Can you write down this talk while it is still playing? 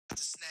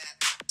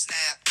Snap,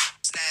 snap,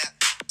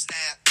 snap,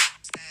 snap,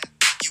 snap.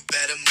 You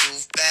better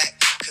move back,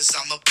 cause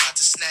I'm about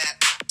to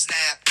snap,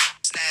 snap,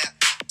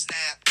 snap,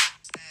 snap,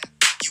 snap.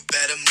 You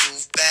better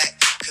move back,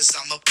 cause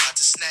I'm about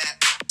to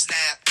snap,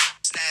 snap,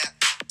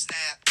 snap,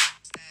 snap,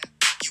 snap.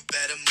 You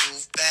better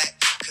move back,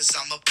 cause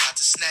I'm about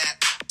to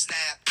snap,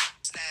 snap,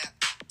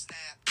 snap,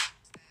 snap,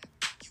 snap.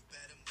 You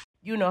better move.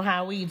 You know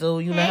how we do.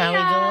 You know how we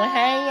do.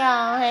 Hey,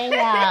 y'all.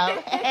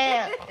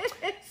 Hey,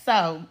 y'all.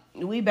 So,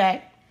 we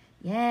back.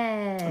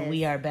 Yes.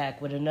 We are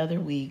back with another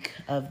week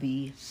of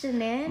the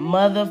Shenanigans.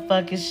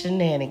 motherfucking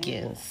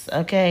shenanigans.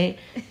 Okay?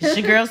 It's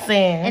your girl,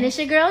 Sam. And it's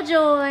your girl,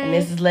 Joy. And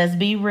this is Let's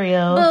Be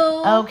Real.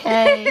 Boo.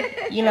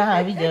 Okay? You know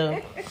how we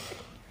do.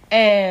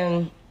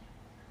 And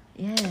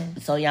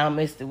yes. so, y'all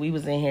missed it. We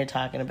was in here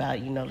talking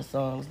about, the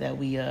songs that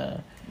we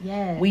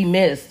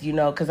missed,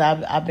 because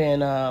I've been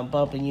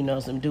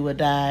bumping, some Do or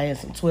Die and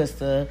some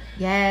Twister.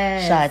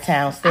 Yes.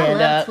 Chi-Town Stand I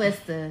love Up.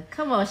 Twister.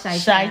 Come on, Chi-Town.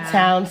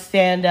 Chi-Town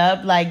Stand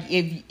Up. Like,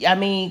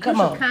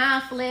 come on.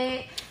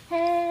 Conflict.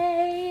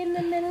 Hey, in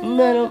the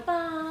middle of the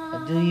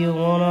bar. Do you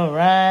wanna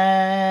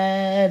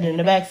ride in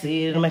the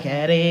backseat of my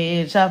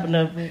caddy, chopping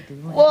up?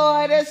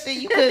 Boy, that shit,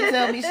 you couldn't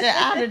tell me shit.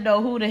 I didn't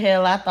know who the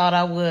hell I thought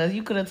I was.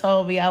 You could have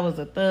told me I was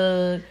a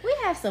thug. We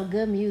have some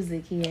good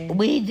music here.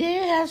 We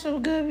did have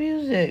some good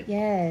music.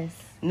 Yes.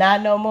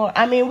 Not no more.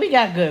 I mean, we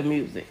got good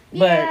music, but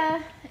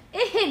yeah,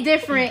 it hit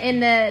different in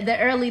the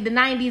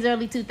 90s,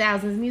 early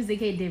 2000s. Music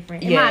hit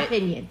different, in my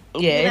opinion.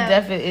 Yeah,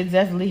 it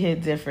definitely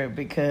hit different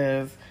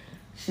because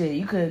shit,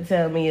 you couldn't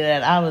tell me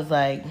that I was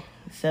like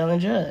selling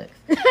drugs.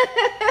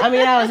 I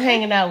mean, I was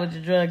hanging out with the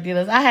drug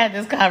dealers. I had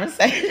this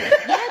conversation. Yeah,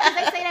 because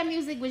they say that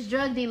music was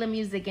drug dealer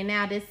music, and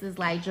now this is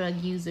like drug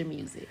user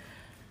music.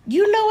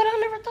 You know what? I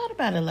never thought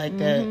about it like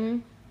that. Mm-hmm.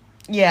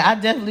 Yeah, I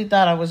definitely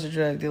thought I was a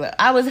drug dealer.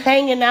 I was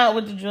hanging out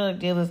with the drug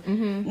dealers,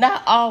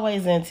 not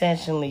always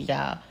intentionally,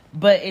 y'all,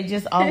 but it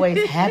just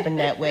always happened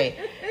that way.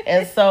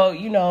 And so,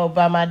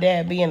 by my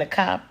dad being a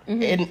cop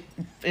in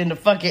the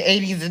fucking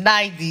 80s and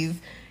 90s,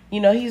 he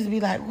used to be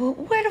like, well,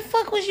 where the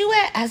fuck was you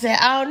at? I said,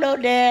 I don't know,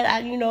 Dad.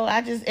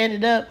 I just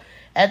ended up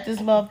at this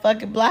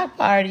motherfucking block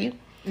party.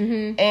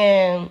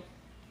 And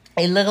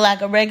it looked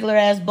like a regular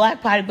ass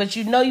block party, but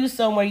you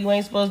somewhere you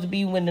ain't supposed to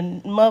be when the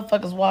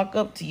motherfuckers walk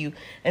up to you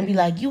and be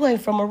like, you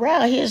ain't from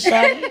around here,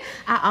 shawty.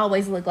 I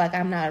always look like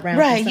I'm not around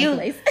right, from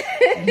someplace.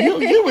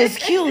 you was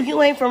cute.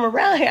 You ain't from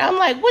around here. I'm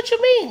like, what you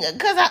mean?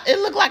 Because it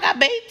looked like I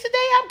bathed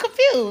today. I'm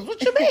confused.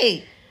 What you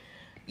mean?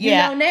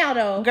 Yeah. You know now,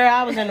 though. Girl,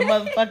 I was in the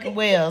motherfucking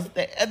wells.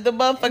 The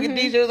motherfucking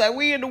DJ was like,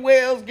 we in the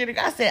wells getting...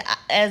 I said,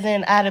 as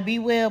in out of Be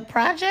Well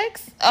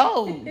projects?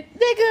 Oh,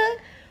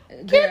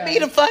 nigga, get me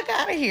the fuck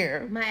out of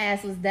here. My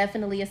ass was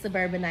definitely a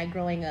suburbanite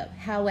growing up.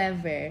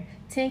 However,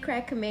 10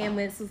 Crack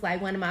Commandments was like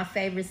one of my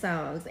favorite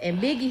songs. And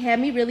Biggie had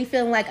me really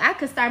feeling like I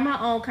could start my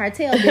own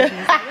cartel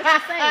business. Like, what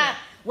you saying?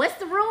 What's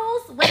the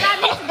rules? What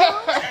I need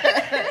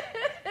to do?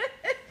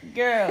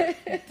 Girl,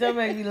 don't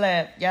make me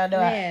laugh. Y'all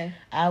know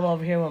I'm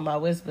over here with my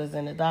whispers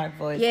in the dark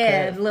voice.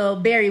 Yeah, little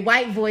Barry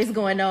White voice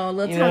going on,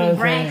 little Tony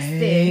Braxton.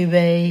 Hey,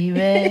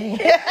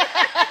 baby.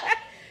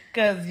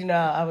 Because,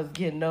 I was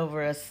getting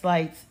over a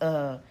slight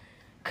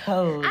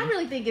cold. I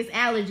really think it's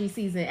allergy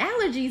season.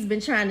 Allergies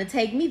been trying to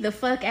take me the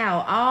fuck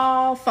out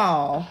all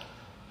fall.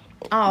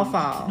 All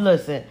fall.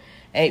 Listen,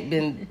 ain't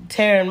been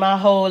tearing my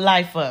whole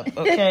life up,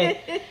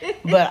 okay?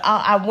 But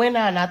I went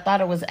out and I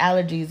thought it was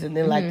allergies, and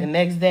then like the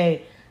next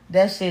day,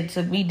 that shit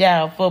took me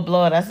down full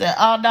blown. I said,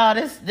 oh no,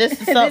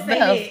 this is something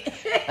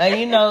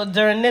else.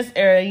 During this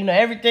era,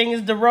 everything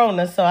is the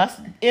Rona, so I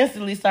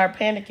instantly start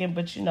panicking,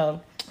 but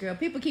Girl,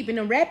 people keeping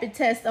them rapid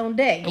tests on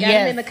deck. Got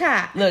them in the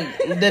car. Look,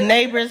 the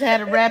neighbors had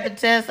a rapid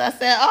test. I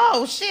said,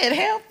 oh, shit,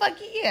 hell fuck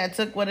yeah. I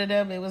took one of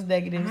them. It was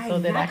negative so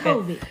that I could.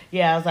 COVID.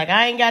 Yeah, I was like,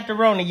 I ain't got the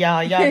Rona,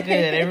 y'all. Y'all good.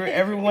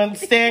 Everyone's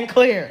staying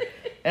clear.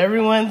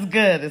 Everyone's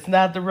good. It's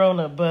not the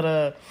Rona,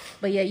 but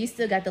yeah, you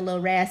still got the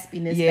little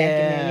raspiness back in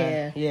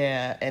there,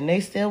 Yeah, and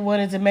they still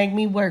wanted to make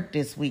me work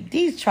this week.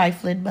 These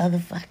trifling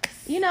motherfuckers.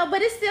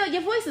 But it's still,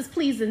 your voice is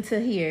pleasing to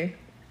hear.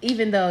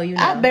 Even though,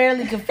 I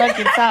barely can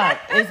fucking talk.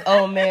 This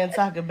old man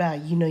talk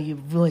about, your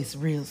voice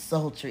real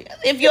sultry.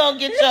 If you don't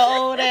get your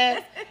old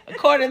ass,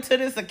 according to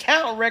this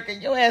account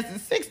record, your ass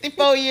is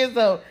 64 years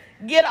old.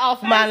 Get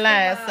off my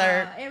line,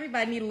 sir.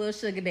 Everybody need a little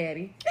sugar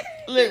daddy.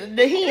 Look,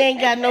 he ain't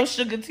got no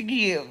sugar to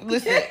give.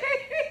 Listen,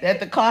 at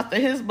the cost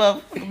of his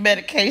motherfucking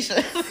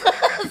medication,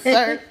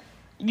 sir,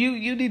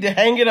 you need to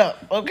hang it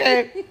up,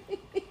 okay?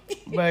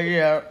 But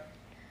yeah.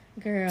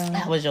 Girl.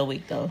 How was your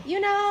week, though?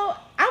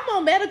 I'm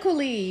on medical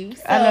leave.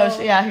 So I know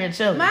she out here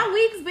chilling. My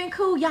week's been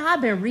cool. Y'all,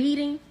 I've been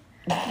reading.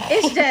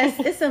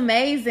 It's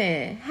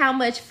amazing how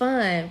much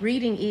fun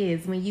reading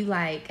is when you,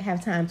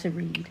 have time to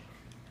read.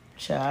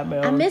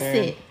 I miss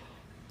it.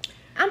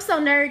 I'm so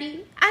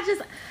nerdy.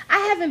 I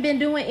haven't been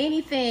doing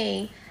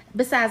anything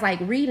besides,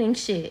 reading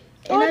shit.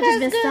 And I've just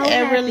been so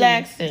happy.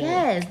 Relaxing.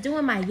 Yes,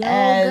 doing my yoga.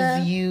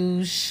 As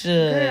you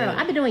should. Girl,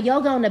 I've been doing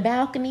yoga on the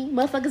balcony.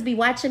 Motherfuckers be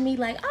watching me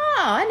like,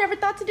 oh, I never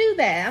thought to do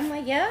that. I'm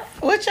like, yep.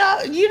 What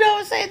y'all, you know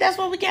what I'm saying? That's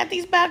what we got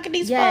these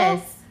balconies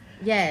for?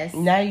 Yes.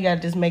 Now you gotta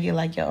just make it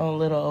like your own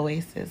little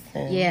oasis.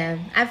 Yeah.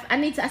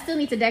 I still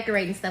need to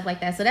decorate and stuff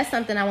like that. So that's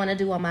something I want to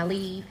do on my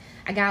leave.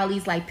 I got all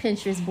these like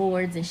Pinterest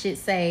boards and shit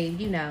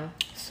saved, you know.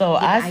 So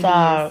I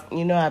saw,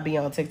 you know, I be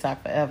on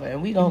TikTok forever,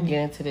 and we gonna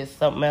get into this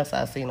something else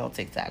I seen on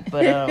TikTok.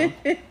 But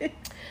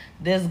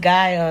this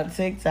guy on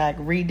TikTok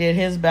redid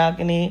his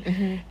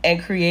balcony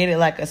and created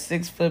like a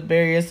 6-foot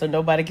barrier so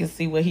nobody can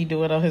see what he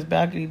doing on his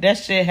balcony. That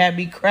shit had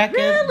me cracking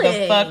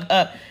the fuck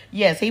up.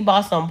 Yes, he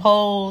bought some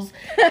poles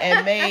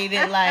and made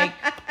it like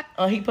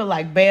he put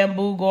like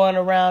bamboo going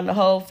around the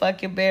whole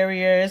fucking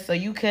barrier so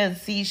you couldn't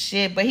see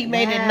shit, but he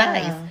made it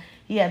nice.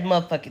 He had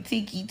motherfucking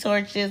tiki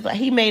torches. Like,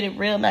 he made it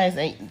real nice,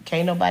 and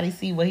can't nobody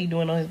see what he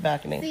doing on his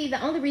balcony. See, the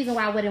only reason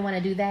why I wouldn't want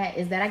to do that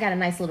is that I got a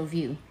nice little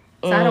view.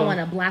 So I don't want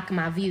to block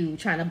my view,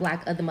 trying to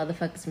block other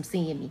motherfuckers from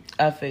seeing me.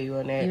 I feel you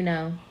on that. You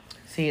know?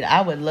 See,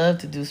 I would love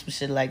to do some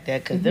shit like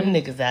that, because them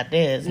niggas out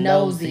there is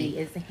nosy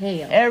as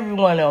hell.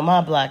 Everyone on my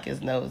block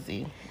is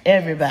nosy.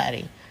 Everybody.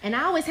 Yes. And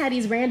I always have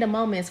these random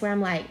moments where I'm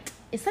like,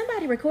 is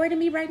somebody recording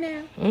me right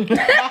now?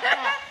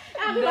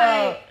 I'll be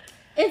like,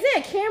 is there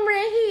a camera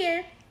in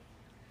here?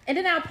 And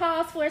then I'll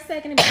pause for a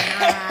second and be like,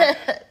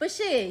 nah. But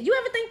shit, you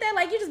ever think that?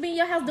 Like, you just be in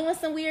your house doing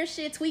some weird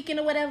shit, tweaking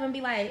or whatever, and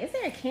be like, is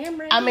there a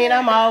camera in here?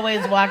 I'm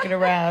always walking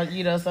around,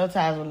 you know,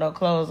 sometimes with no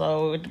clothes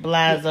on, with the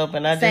blinds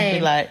open. I just be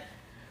like,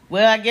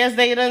 well, I guess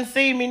they done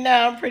see me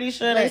now. I'm pretty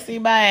sure they see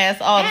my ass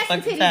all the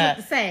fucking time.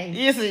 Look the same.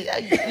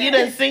 You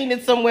done seen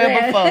it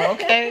somewhere before,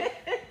 okay?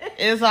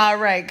 It's all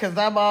right, because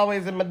I'm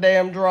always in my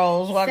damn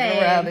drawers walking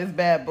around this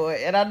bad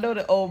boy. And I know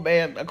the old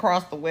man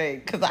across the way,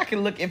 because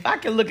if I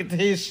can look into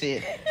his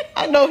shit,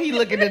 I know he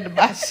looking into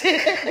my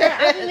shit. Girl,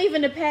 I be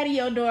leaving the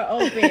patio door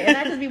open, and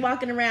I just be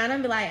walking around. I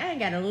be like, I ain't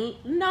got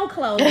no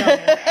clothes on.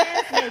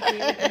 Ass naked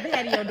with the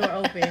patio door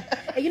open.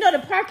 And you know the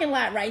parking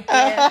lot right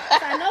there.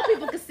 So I know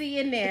people can see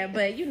in there,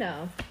 but you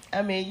know.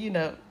 I mean, you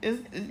know,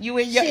 you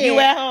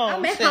at home.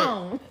 I'm at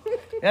home.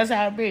 That's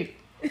how it be.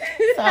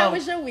 So, how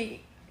was your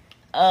week?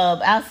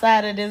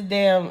 Outside of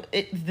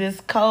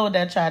this cold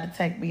that tried to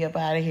take me up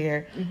out of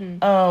here,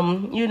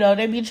 you know,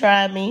 they be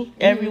trying me.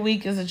 Every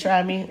week is a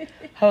try me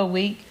whole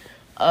week.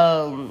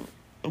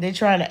 They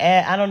trying to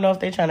add, I don't know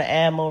if they trying to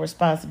add more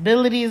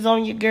responsibilities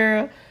on you,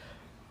 girl,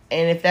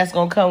 and if that's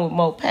gonna come with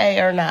more pay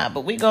or not.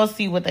 But we gonna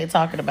see what they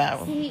talking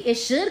about. See, it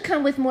should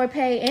come with more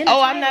pay and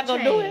I'm not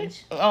gonna do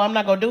it. I'm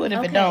not gonna do it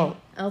if it don't.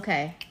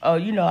 Okay. Oh,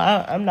 you know,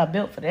 I'm not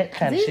built for that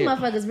kind of shit. These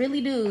motherfuckers really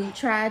do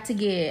try to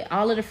get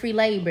all of the free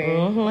labor.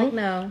 Like,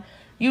 no.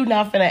 You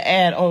not finna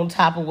add on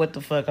top of what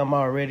the fuck I'm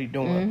already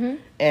doing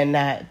and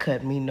not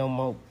cut me no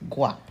more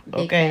guap,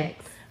 okay?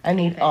 I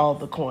need all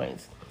the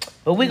coins.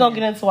 But we gonna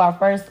get into our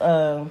first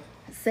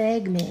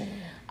segment.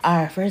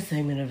 Our first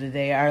segment of the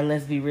day, our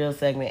Let's Be Real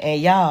segment.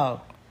 And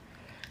y'all,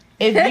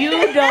 if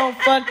you don't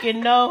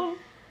fucking know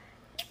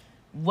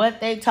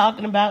what they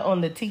talking about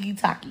on the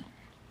TikTok.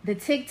 The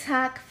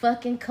TikTok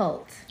fucking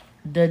cult.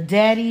 The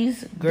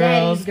Daddy's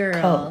Girls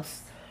cult.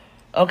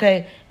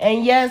 Okay.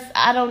 And yes,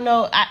 I don't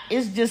know.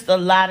 It's just a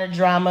lot of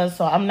drama,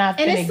 so I'm not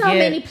finna And it's so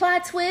many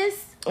plot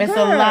twists. It's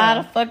a lot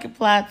of fucking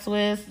plot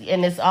twists.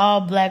 And it's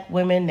all black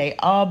women. They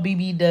all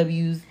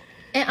BBWs.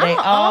 And they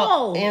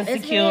all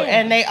insecure.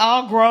 And they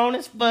all grown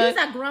as fuck.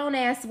 These are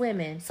grown-ass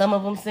women. Some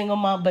of them single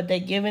mom, but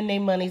they giving their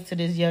money to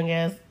this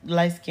young-ass,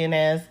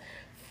 light-skinned-ass,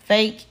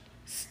 fake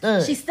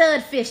stud. She's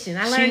stud fishing.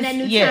 I learned that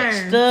new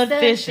term. Stud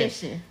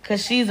fishing.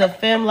 Because she's a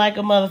femme like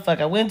a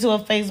motherfucker. I went to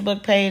her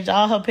Facebook page,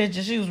 all her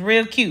pictures. She was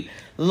real cute.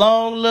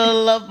 Long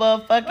little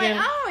fucking...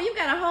 Wait, you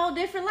got a whole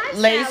different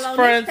lifestyle lace on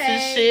fronts this page.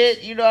 And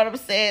shit. You know what I'm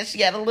saying? She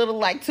got a little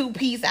like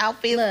 2-piece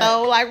outfit,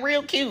 though. Like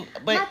real cute.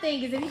 But my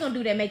thing is, if you're going to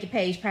do that, make your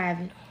page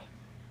private.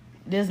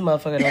 This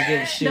motherfucker don't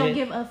give a shit. Don't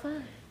give a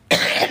fuck.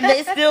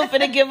 They still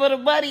finna give her the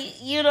money,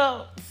 you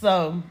know.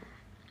 So...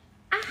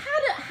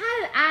 How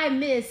did I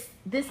miss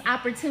this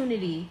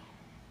opportunity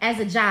as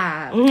a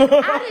job?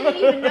 I didn't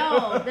even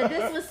know that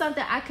this was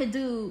something I could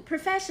do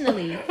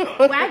professionally,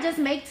 where I just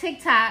make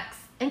TikToks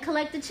and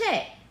collect a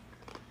check.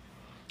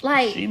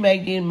 Like, she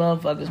make these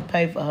motherfuckers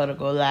pay for her to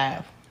go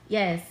live.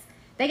 Yes,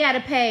 they gotta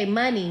pay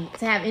money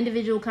to have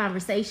individual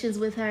conversations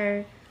with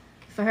her,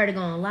 for her to go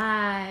on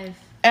live.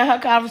 And her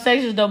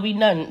conversations don't be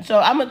nothing. So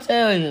I'm gonna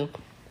tell you,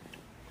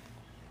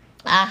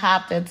 I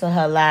hopped into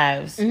her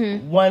lives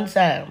one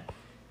time.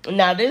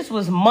 Now, this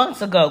was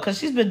months ago, because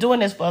she's been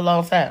doing this for a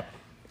long time.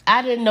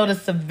 I didn't know the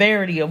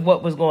severity of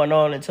what was going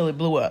on until it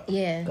blew up.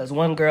 Yeah. Because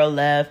one girl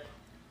left,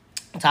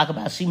 talk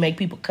about she make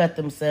people cut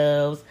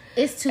themselves.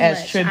 It's too as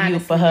much, tribute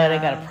honestly, for her. y'all. They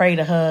got to pray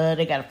to her.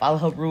 They got to follow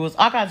her rules.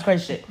 All kinds of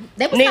crazy shit.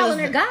 They was calling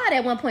her God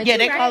at one point, yeah, too,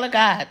 they right? call her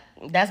God.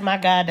 That's my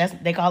God.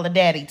 They call her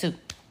Daddy, too.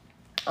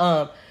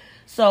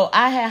 So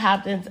I had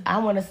hopped in, I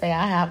want to say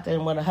I hopped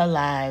in one of her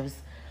lives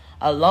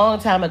a long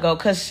time ago,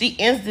 because she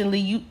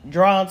instantly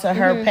drawn to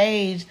her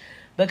page,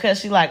 because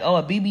she like, oh,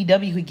 a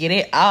BBW could get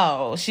it.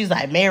 Oh, she's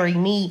like, marry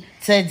me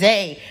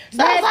today.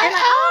 So I was like,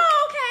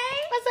 oh,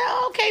 okay. I said,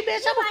 oh, okay,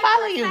 bitch, I'm gonna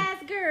follow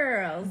you.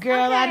 Girls.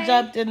 Girl, okay. I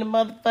jumped in the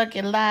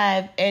motherfucking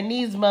live, and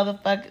these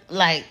motherfuckers,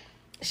 like,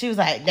 She was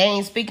like, they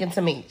ain't speaking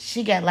to me.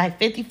 She got like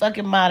 50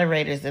 fucking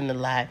moderators in the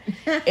live.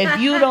 If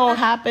you don't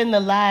hop in the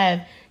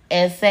live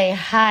and say,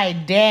 hi,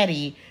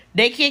 daddy,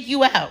 they kick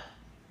you out.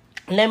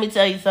 Let me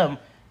tell you something.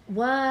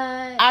 What?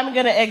 I'm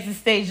going to exit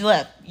stage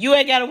left. You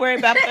ain't got to worry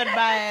about putting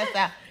my ass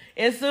out.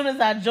 As soon as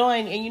I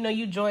join, and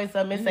you join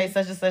something, and say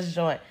such and such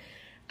join.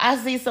 I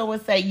see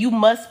someone say, you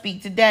must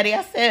speak to daddy.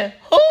 I said,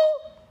 who?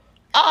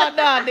 Oh,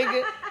 no,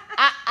 nigga.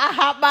 I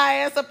hopped my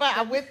ass up.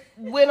 I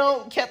went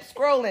on, kept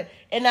scrolling,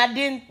 and I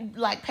didn't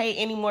pay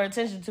any more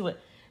attention to it.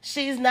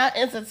 She's not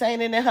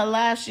entertaining in her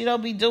life. She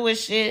don't be doing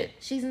shit.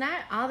 She's not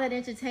all that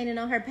entertaining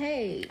on her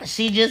page.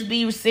 She just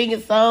be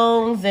singing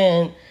songs,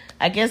 and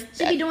I guess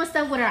she be doing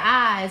stuff with her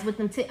eyes. With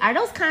them, are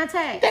those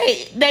contacts?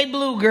 They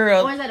blue,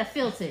 girl. Or is that a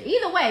filter?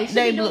 Either way,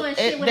 she be doing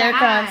shit with her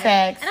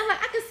contacts. Eyes. And I'm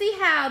like, I can see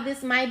how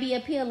this might be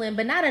appealing,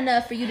 but not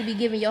enough for you to be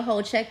giving your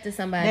whole check to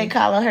somebody. They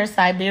calling her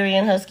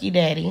Siberian Husky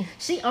Daddy.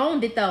 She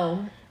owned it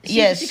though.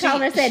 She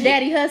calling her said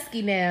Daddy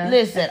Husky now.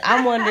 Listen,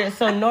 I'm wondering.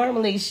 So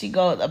normally she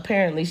goes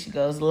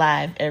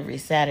live every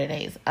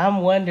Saturdays.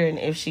 I'm wondering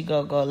if she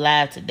go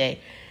live today.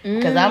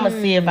 Because I'm going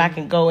to see if I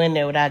can go in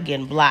there without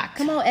getting blocked.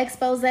 Come on,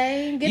 expose.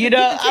 I'm going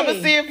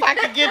to see if I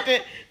can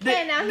get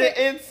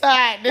the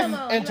inside. This is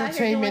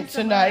entertainment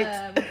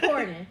tonight.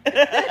 Recording.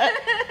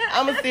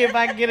 I'm going to see if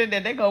I can get in there.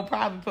 They're going to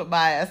probably put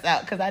my ass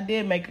out. Because I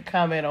did make a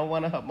comment on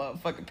one of her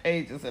motherfucking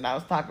pages. And I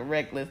was talking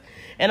reckless.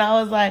 And I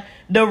was like,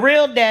 the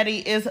real daddy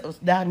is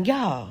down,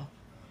 y'all.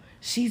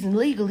 She's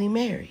legally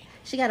married.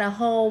 She got a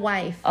whole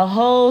wife. A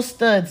whole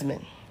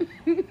studsman.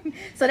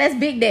 So that's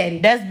Big Daddy.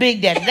 That's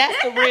Big Daddy.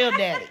 That's the real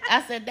daddy.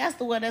 I said that's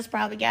the one that's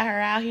probably got her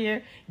out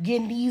here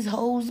getting these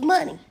hoes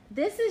money.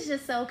 This is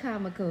just so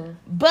comical.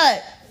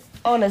 But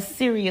on a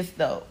serious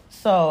note,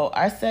 so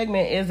our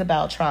segment is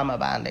about trauma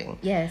bonding.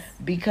 Yes.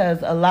 Because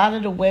a lot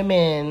of the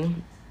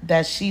women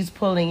that she's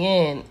pulling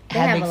in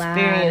have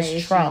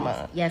experienced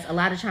trauma. Yes, a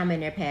lot of trauma in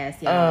their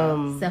past,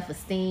 y'all.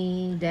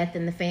 Self-esteem, death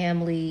in the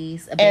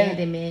families,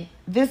 abandonment.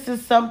 This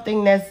is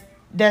something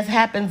that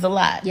happens a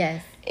lot.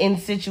 Yes. In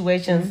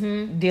situations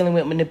dealing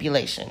with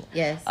manipulation.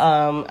 Yes.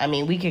 I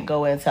mean, we can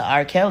go into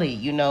R. Kelly.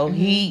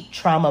 He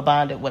trauma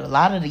bonded with a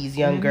lot of these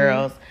young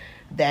girls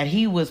that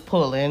he was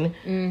pulling,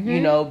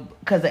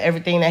 because of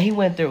everything that he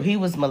went through. He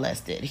was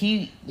molested.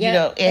 And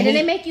then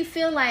they make you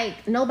feel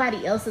like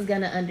nobody else is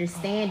going to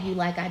understand you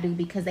like I do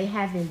because they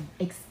haven't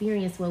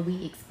experienced what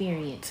we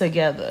experienced.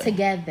 Together.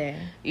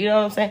 You know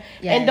what I'm saying?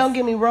 Yes. And don't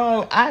get me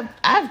wrong,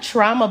 I've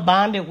trauma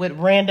bonded with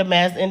random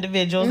ass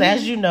individuals,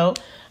 as you know.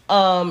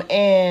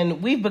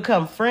 And we've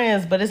become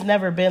friends, but it's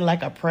never been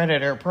like a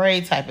predator prey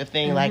type of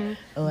thing. Like,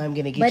 oh, I'm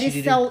gonna get you. But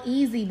it's so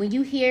easy when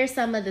you hear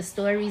some of the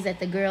stories that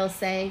the girls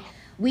say.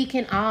 We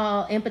can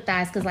all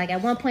empathize because, like,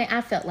 at one point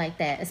I felt like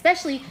that.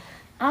 Especially,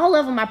 all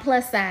of them are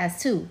plus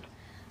size too.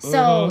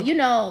 So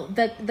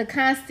the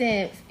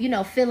constant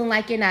feeling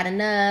like you're not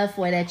enough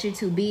or that you're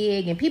too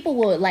big, and people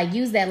will like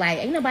use that like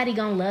ain't nobody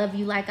gonna love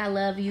you like I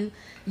love you.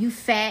 You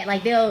fat,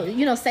 like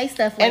they'll say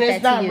stuff like that. And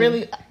it's not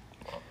really.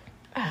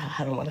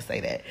 I don't want to say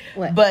that.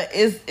 What? But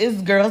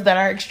it's girls that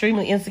are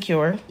extremely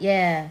insecure.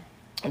 Yeah.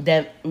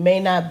 That may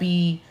not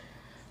be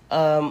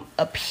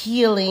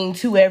appealing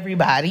to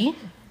everybody.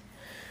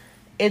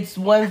 It's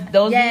these are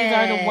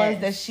the ones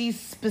that she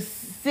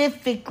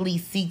specifically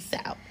seeks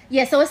out.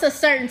 Yeah, so it's a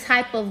certain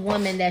type of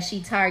woman that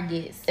she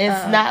targets.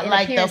 It's not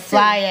like the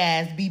fly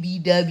ass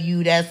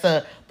BBW that's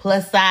a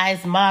plus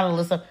size model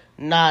or something.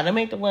 Nah, them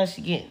ain't the ones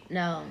she getting.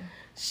 No.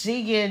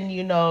 She getting,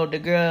 the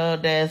girl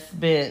that's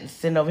been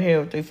sitting over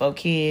here with 3-4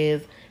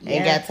 kids,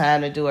 ain't got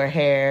time to do her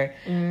hair.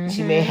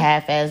 She may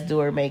half-ass do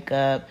her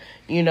makeup,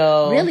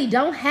 Really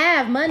don't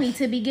have money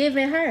to be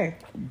giving her.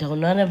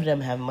 None of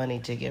them have money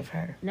to give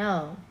her.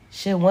 No.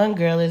 Shit, one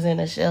girl is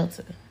in a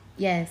shelter.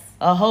 Yes.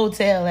 A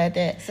hotel at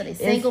that. So they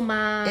single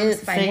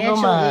moms,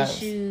 financial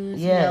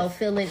issues,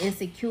 feeling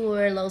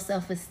insecure, low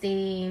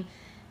self-esteem,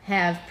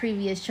 have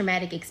previous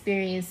traumatic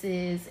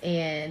experiences,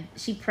 and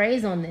she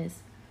preys on this.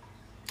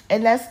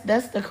 And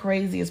that's the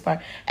craziest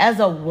part.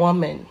 As a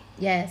woman.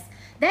 Yes.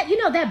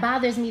 That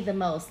bothers me the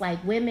most.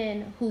 Like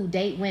women who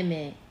date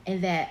women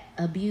and that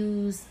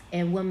abuse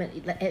and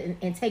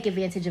and take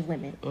advantage of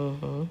women.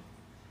 Mm-hmm.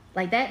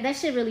 Like that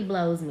shit really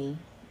bothers me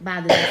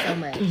so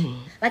much.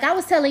 Like I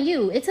was telling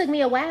you, it took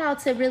me a while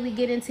to really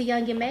get into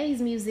Young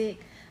M.A's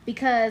music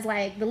because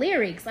like the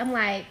lyrics, I'm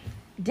like,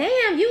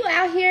 damn, you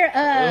out here,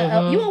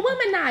 you a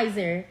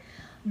womanizer.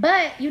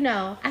 But,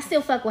 I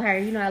still fuck with her.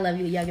 I love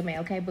you, Young M.A,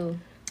 okay, boo?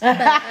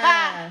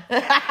 But,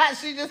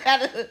 she just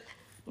had to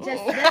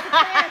just to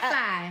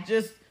clarify.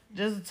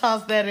 Just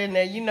toss that in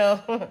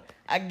there.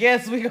 I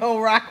guess we gonna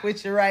rock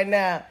with you right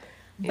now.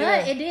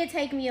 But it did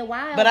take me a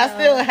while. But I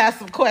still have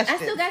some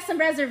questions. I still got some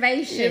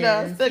reservations.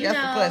 I still got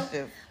some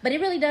questions. But it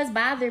really does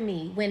bother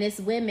me when it's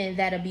women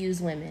that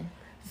abuse women.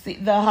 See,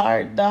 the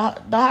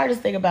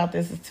hardest thing about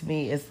this is to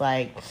me is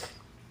like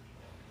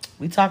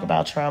we talk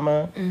about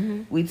trauma.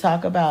 Mm-hmm. We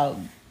talk about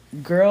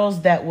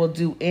girls that will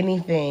do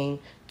anything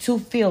to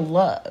feel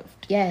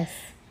loved. Yes.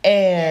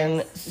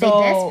 And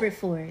so they're desperate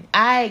for it.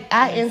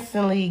 I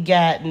instantly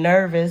got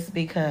nervous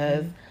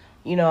because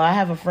You know, I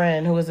have a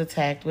friend who was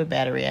attacked with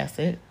battery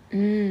acid.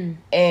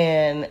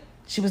 And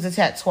she was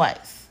attacked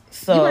twice.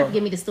 So you want to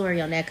give me the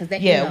story on that because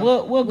that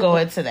we'll go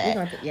into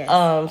that.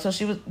 Yes. So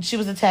she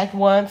was attacked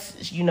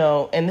once, you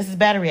know, and this is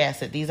battery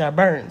acid. These are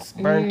burns,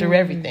 burned through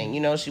everything.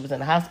 You know, she was in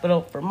the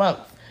hospital for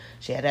months.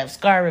 She had to have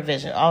scar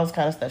revision, all this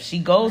kind of stuff. She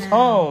goes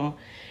home,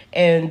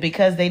 and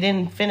because they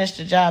didn't finish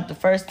the job the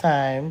first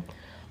time,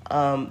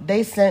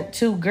 they sent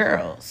 2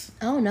 girls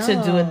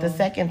to do it the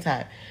second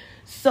time.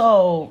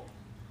 So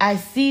I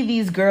see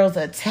these girls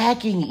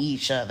attacking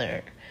each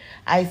other.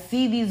 I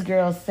see these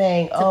girls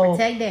saying,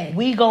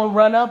 we gonna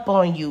run up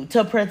on you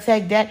to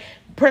protect that.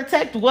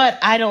 Protect what?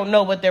 I don't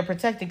know what they're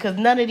protecting because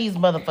none of these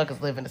motherfuckers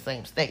live in the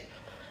same state.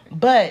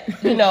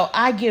 But, you know,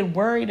 I get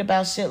worried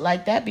about shit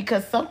like that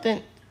because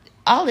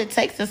all it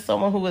takes is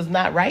someone who is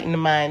not right in the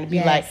mind to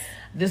be like,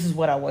 this is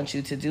what I want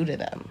you to do to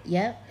them.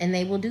 Yep, and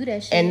they will do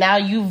that shit. And now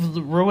you've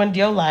ruined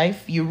your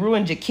life. You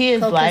ruined your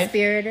kid's life.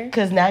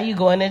 Because now you're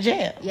going to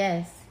jail.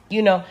 Yes.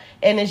 You know,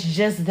 and it's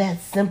just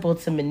that simple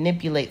to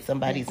manipulate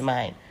somebody's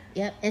mind.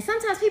 Yep. And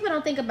sometimes people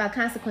don't think about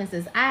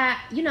consequences.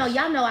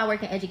 Y'all know I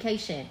work in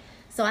education.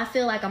 So I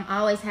feel like I'm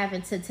always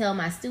having to tell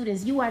my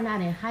students, you are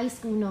not in high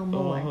school no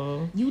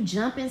more. You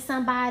jumping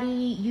somebody,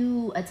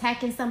 you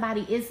attacking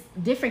somebody. It's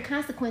different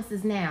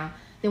consequences now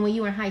than when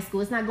you were in high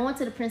school. It's not going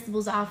to the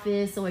principal's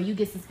office or you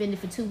get suspended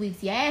for 2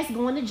 weeks. Your ass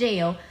going to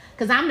jail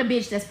because I'm the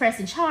bitch that's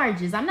pressing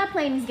charges. I'm not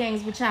playing these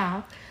games with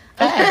y'all.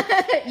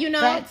 You know,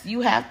 Facts.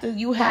 You have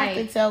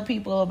to tell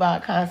people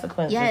about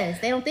consequences. Yes,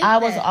 they don't think I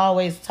was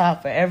always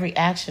taught for every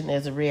action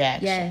there's a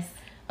reaction. Yes.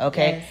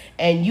 Okay. Yes.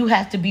 And you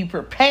have to be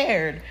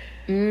prepared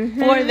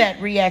for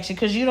that reaction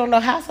because you don't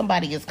know how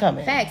somebody is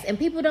coming. Facts. And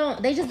people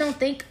they just don't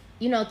think,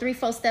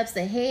 3-4 steps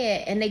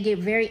ahead, and they get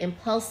very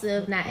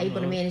impulsive, not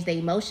able to manage their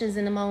emotions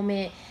in the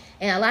moment.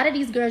 And a lot of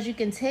these girls, you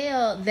can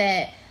tell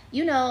that,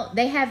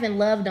 they haven't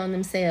loved on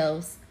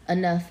themselves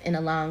enough in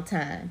a long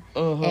time.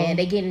 And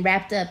they getting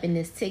wrapped up in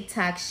this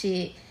TikTok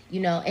shit,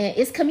 and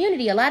it's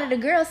community. A lot of the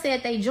girls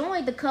said they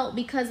joined the cult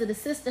because of the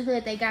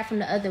sisterhood they got from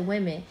the other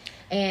women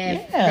and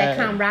that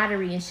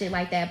camaraderie and shit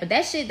like that. But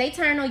that shit, they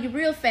turn on you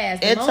real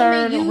fast. The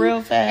moment you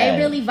real fast. ain't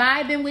really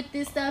vibing with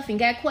this stuff and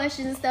got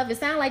questions and stuff, it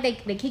sounds like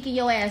they kicking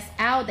your ass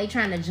out. They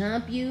trying to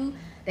jump you.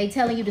 They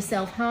telling you to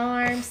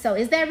self-harm. So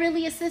is that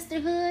really a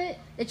sisterhood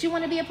that you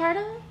want to be a part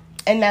of?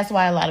 And that's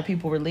why a lot of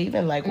people were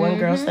leaving. Like one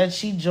girl said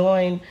she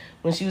joined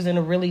when she was in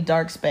a really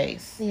dark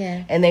space.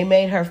 Yeah. And they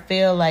made her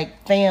feel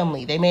like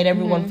family. They made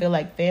everyone feel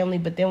like family.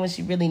 But then when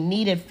she really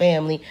needed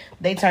family,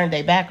 they turned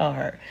their back on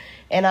her.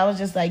 And I was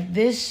just like,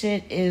 this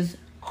shit is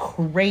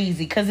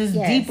crazy because it's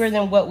deeper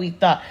than what we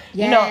thought.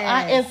 Yes.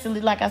 I instantly,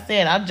 like I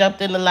said, I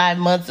jumped in the live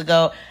months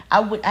ago.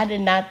 I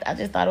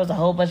just thought it was a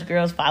whole bunch of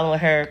girls following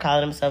her,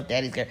 calling themselves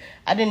daddy's girl.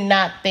 I did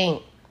not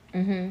think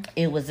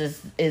it was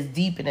as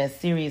deep and as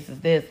serious as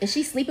this. Is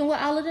she sleeping with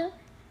all of them?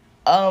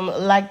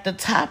 Like the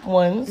top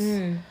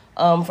ones.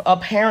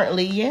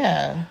 Apparently,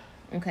 yeah.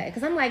 Okay,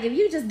 because I'm like, if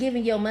you just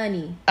giving your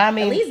money, I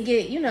mean, at least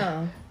get,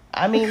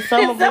 I mean,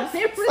 some of them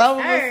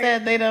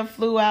said they done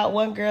flew out.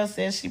 One girl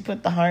said she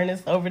put the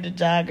harness over the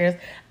joggers.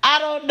 I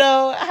don't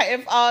know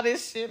if all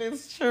this shit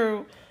is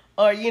true.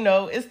 Or,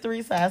 it's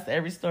 3 sides to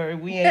every story.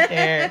 We ain't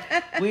there.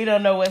 We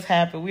don't know what's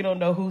happened. We don't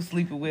know who's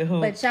sleeping with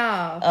who. But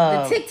y'all,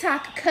 the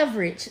TikTok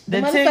coverage,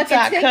 the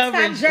TikTok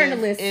coverage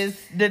journalists.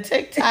 is the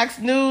TikTok's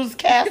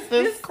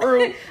newscasters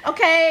crew.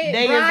 Okay,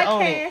 they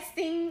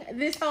broadcasting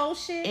this whole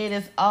shit. It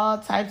is all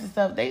types of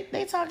stuff.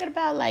 They talking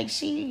about like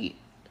she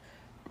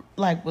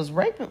was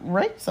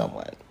raped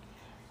someone.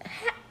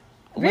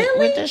 Really?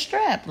 With the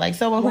strap. Like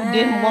someone who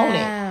didn't want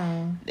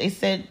it. They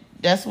said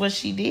that's what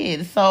she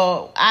did.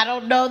 So I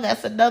don't know.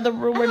 That's another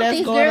rumor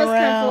that's going around. These girls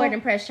come forward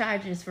and press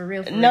charges for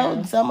real.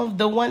 No, some of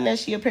the one that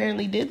she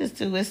apparently did this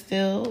to is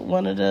still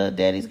one of the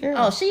daddy's girls.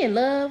 Oh, she in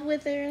love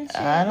with her and shit?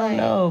 I don't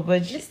know,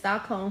 but it's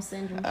Stockholm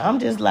syndrome. I'm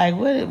just like,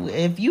 what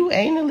if you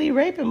anally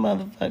raping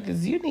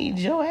motherfuckers? You need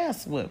your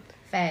ass whipped.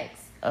 Facts.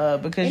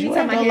 Because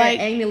anytime I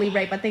hear anally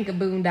rape, I think of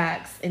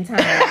Boondocks in time.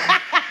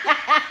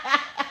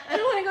 I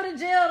don't want to go to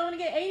jail. I don't want to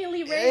get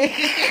anally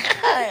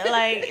raped.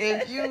 Like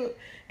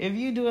if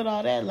you doing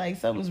all that, like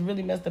something's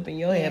really messed up in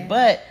your head.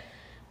 But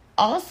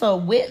also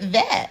with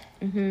that,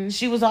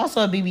 she was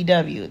also a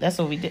BBW. That's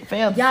what we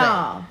failed to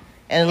say.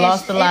 And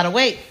lost a lot of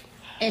weight.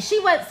 And she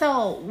was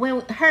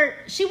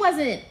she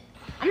wasn't.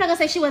 I'm not gonna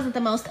say she wasn't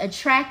the most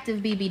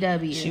attractive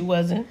BBW. She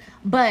wasn't.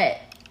 But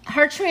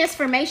her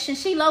transformation,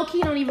 she low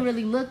key don't even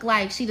really look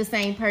like she the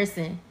same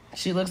person.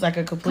 She looks like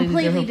a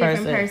completely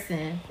different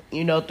person.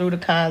 Through the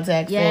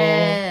contacts.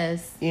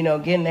 Yes.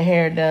 Getting the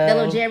hair done. The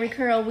little Jerry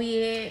curl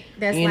wig.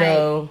 That's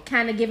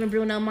kind of giving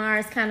Bruno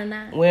Mars, kind of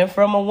not. Went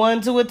from a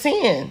 1 to a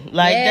 10.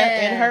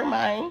 That in her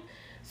mind.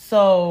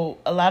 So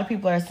a lot of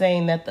people are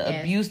saying that the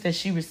abuse that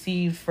she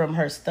received from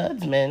her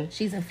studsman.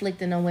 She's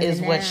inflicting on women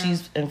is what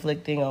she's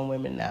inflicting on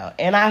women now.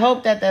 And I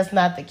hope that that's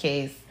not the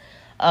case.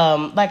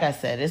 Like I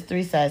said, it's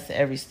 3 sides to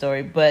every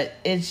story. But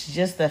it's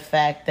just the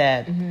fact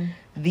that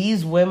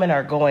these women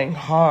are going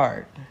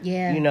hard,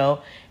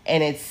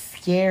 And it's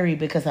scary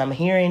because I'm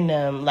hearing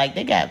them, like,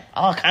 they got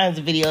all kinds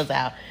of videos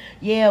out.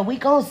 Yeah, we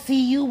gonna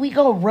see you. We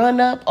gonna run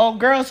up on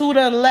girls who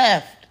done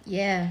left.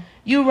 Yeah.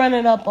 You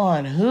running up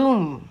on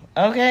whom?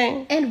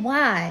 Okay? And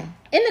why?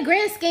 In the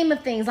grand scheme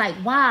of things, like,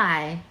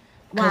 why?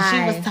 Because she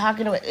was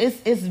talking about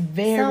it's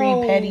very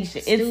so petty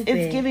shit.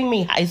 It's giving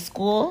me high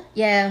school.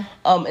 Yeah.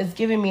 It's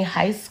giving me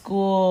high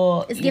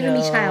school. It's giving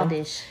me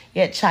childish.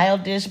 Yeah,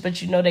 childish, but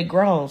they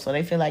grown, so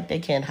they feel like they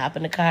can hop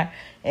in the car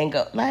and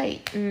go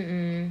like.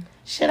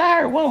 Shit, I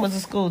heard one was a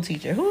school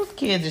teacher. Whose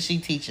kids is she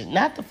teaching?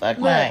 Not the fuck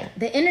mine.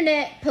 The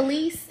internet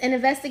police and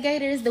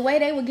investigators, the way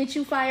they will get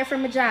you fired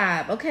from a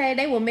job, okay?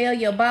 They will mail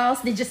your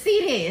boss. Did you see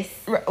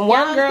this?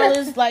 One girl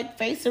is like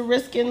facing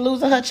risk and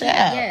losing her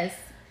child. Yes.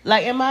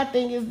 Like, and my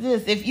thing is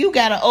this: if you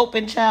got an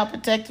open Child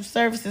Protective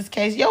Services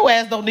case, your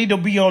ass don't need to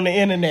be on the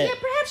internet. Yeah,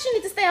 perhaps you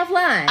need to stay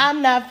offline.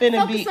 I'm not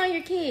finna focus on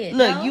your kid.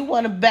 Look, no? you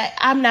want to back?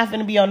 I'm not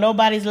finna be on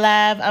nobody's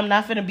live. I'm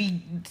not finna be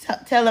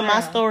telling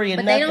my story.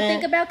 But nothing. They don't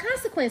think about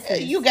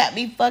consequences. You got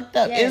me fucked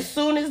up. Yes. As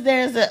soon as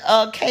there's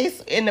a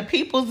case and the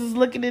people's is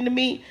looking into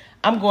me,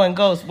 I'm going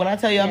ghost. When I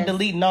tell you I'm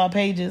deleting all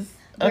pages.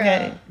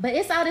 Okay. Girl, but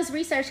it's all this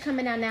research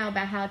coming out now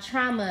about how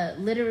trauma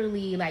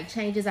literally like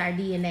changes our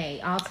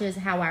DNA, alters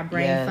how our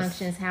brain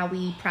functions, how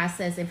we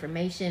process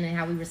information, and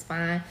how we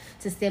respond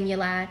to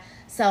stimuli.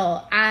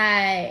 So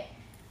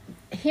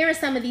hearing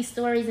some of these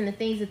stories and the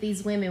things that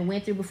these women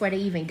went through before they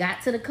even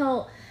got to the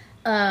cult,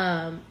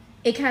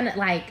 it kind of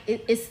like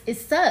it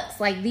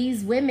sucks. Like,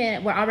 these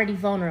women were already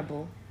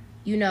vulnerable,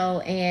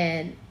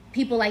 and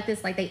people like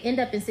this, like, they end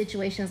up in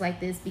situations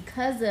like this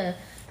because of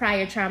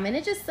prior trauma, and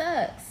it just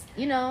sucks.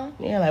 Yeah,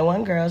 like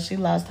one girl, she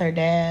lost her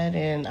dad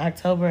in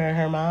October and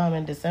her mom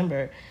in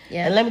December.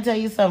 Yeah. And let me tell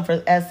you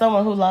something, as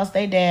someone who lost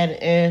their dad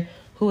and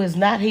who is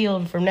not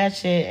healed from that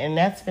shit, and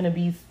that's gonna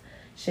be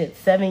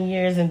 7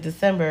 years in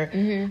December,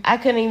 I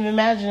couldn't even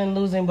imagine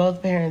losing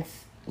both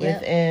parents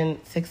within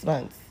 6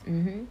 months.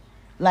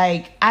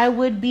 Like, I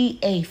would be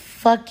a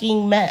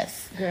fucking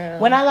mess. Girl.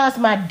 When I lost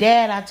my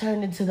dad, I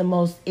turned into the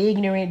most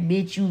ignorant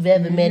bitch you've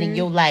ever met in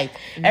your life.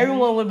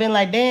 Everyone would have been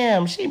like,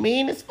 damn, she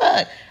mean as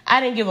fuck.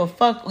 I didn't give a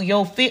fuck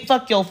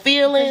fuck your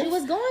feelings. You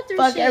was going through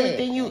fuck shit.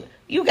 Everything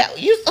you got. Who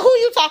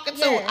you talking to?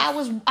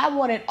 Yes. I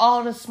wanted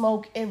all the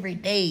smoke every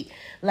day.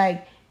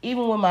 Like,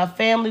 even when my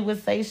family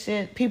would say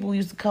shit, people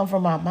used to come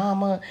from my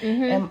mama,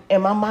 and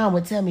my mom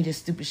would tell me this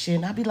stupid shit,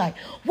 and I'd be like,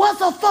 what's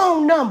her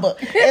phone number?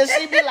 And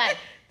she'd be like,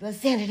 but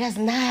Sandy, that's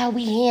not how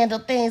we handle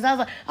things. I was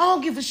like, I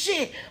don't give a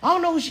shit. I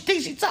don't know who she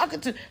thinks she's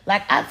talking to.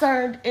 Like, I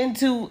turned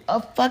into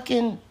a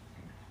fucking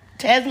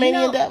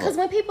Tasmanian devil. Because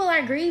when people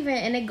are grieving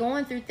and they're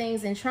going through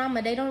things and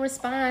trauma, they don't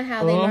respond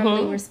how they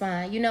normally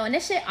respond. And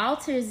this shit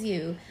alters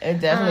you. It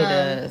definitely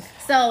does.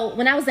 So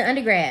when I was in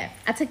undergrad,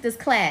 I took this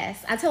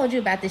class. I told you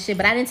about this shit,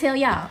 but I didn't tell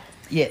y'all.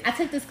 Yeah. I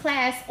took this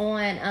class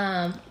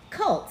on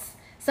cults.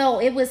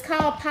 So it was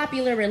called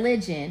Popular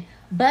Religion,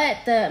 but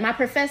my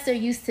professor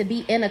used to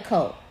be in a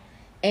cult.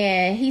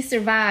 And he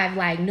survived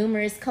like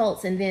numerous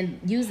cults and then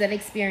used that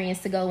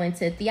experience to go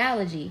into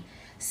theology.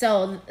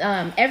 So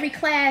every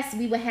class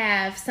we would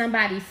have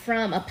somebody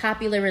from a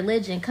popular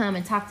religion come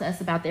and talk to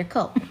us about their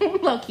cult.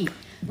 Low key.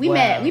 We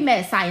met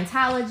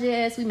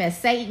Scientologists, we met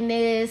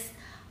Satanists,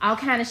 all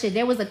kind of shit.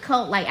 There was a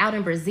cult like out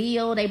in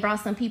Brazil. They brought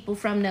some people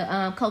from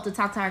the cult to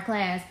talk to our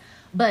class.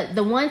 But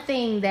the one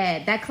thing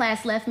that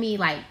class left me,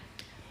 like,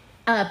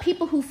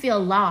 people who feel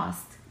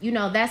lost.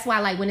 That's why,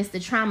 like, when it's the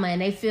trauma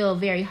and they feel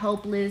very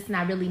hopeless,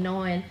 not really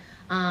knowing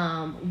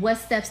what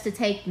steps to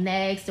take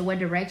next or what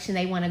direction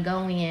they want to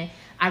go in,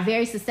 are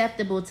very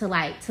susceptible to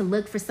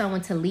look for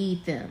someone to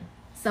lead them,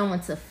 someone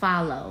to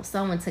follow,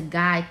 someone to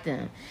guide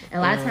them. And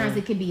a lot of times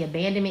it could be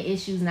abandonment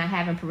issues, not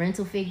having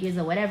parental figures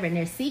or whatever, and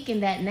they're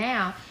seeking that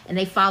now, and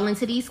they fall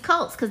into these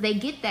cults because they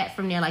get that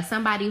from there. Like,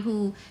 somebody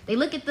who, they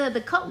look at the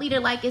cult leader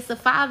like it's a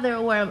father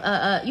or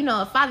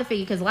a father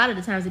figure, because a lot of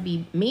the times it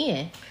be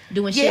men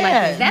doing shit like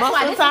this. That's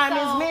most of the time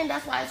it's men.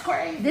 That's why it's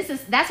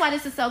crazy. That's why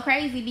this is so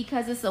crazy,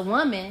 because it's a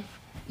woman.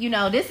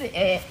 This is,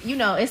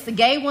 it's the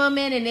gay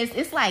woman, and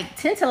it's like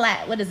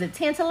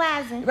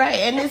tantalizing. Right,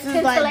 and this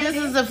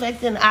is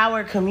affecting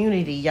our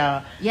community,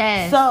 y'all.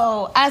 Yes.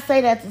 So I say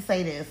that to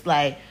say this,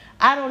 like,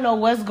 I don't know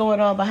what's going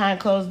on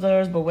behind closed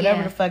doors, but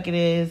whatever the fuck it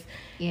is,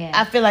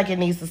 I feel like it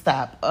needs to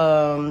stop.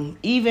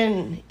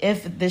 Even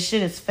if the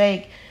shit is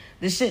fake,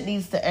 the shit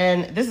needs to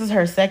end. This is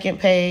her second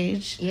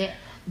page. Yeah.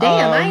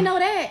 Damn, I didn't know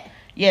that.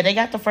 Yeah, they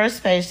got the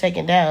first page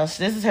taken down.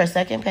 So this is her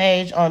second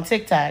page on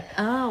TikTok.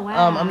 Oh,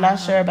 wow. I'm not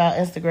sure about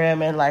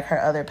Instagram and like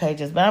her other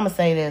pages, but I'm gonna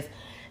say this.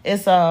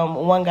 It's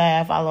one guy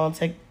I follow on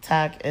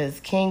TikTok is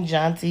King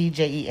Janty,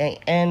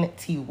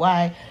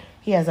 Jeanty.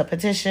 He has a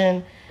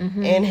petition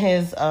in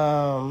his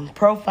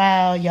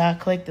profile. Y'all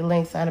click the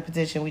link, sign a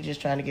petition. We just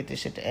trying to get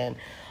this shit to end.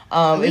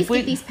 At least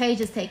get these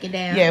pages taken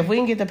down. Yeah, if we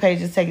can get the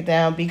pages taken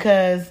down,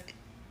 because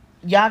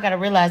y'all gotta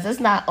realize it's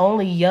not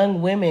only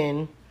young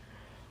women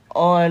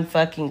on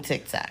fucking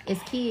TikTok.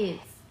 It's kids.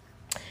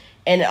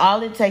 And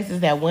all it takes is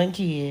that one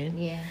kid.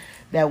 Yeah.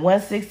 That one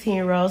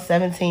 16-year-old,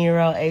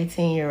 17-year-old,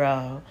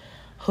 18-year-old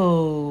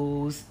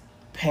whose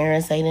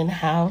parents ain't in the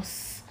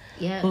house.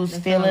 who's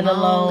feeling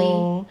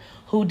alone,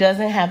 who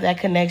doesn't have that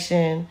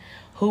connection,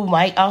 who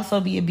might also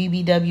be a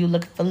BBW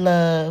looking for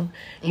love.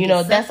 You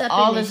know, that's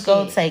all it's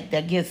going to take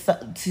that gets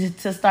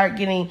to start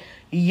getting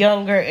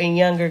younger and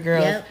younger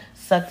girls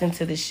sucked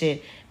into the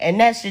shit. And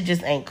that shit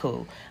just ain't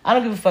cool. I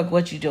don't give a fuck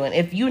what you're doing.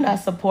 If you're not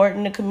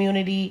supporting the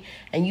community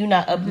and you're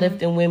not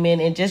uplifting women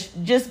and just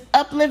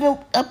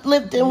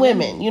uplifting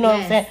women, you know what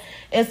I'm saying?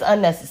 It's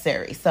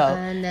unnecessary. So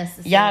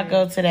y'all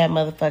go to that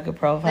motherfucker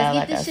profile,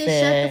 like I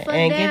said,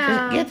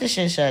 and get the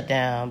shit shut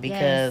down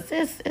because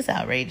it's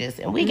outrageous.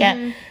 And we got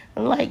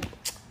like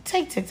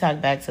take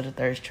TikTok back to the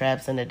thirst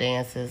traps and the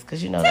dances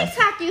because you know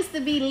TikTok used to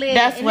be lit.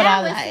 That's what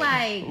I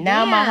like.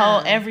 Now my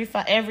whole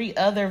every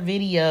other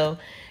video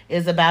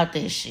is about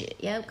this shit.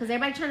 Yep, because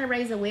everybody trying to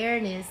raise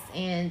awareness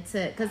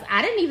because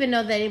I didn't even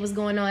know that it was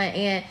going on.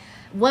 And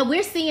what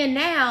we're seeing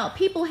now,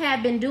 people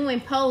have been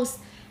doing posts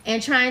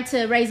and trying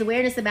to raise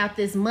awareness about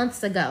this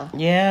months ago.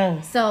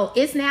 Yeah. So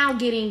it's now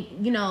getting,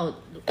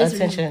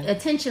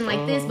 attention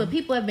like this, but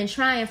people have been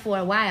trying for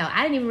a while.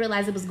 I didn't even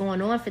realize it was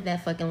going on for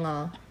that fucking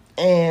long.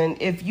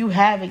 And if you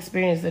have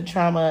experienced the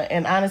trauma,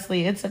 and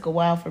honestly, it took a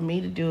while for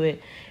me to do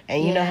it.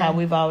 And you know how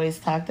we've always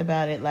talked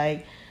about it,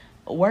 like,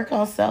 work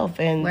on self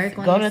and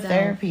go to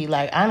therapy.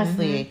 Like,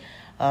 honestly,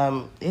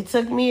 it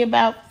took me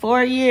about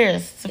 4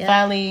 years to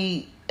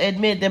finally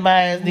admit that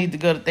my ass need to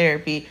go to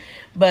therapy.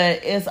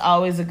 But it's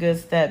always a good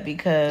step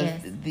because,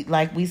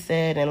 like we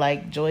said and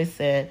like Joyce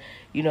said,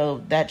 you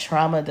know, that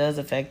trauma does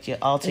affect you,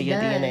 alter your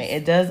DNA.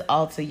 It does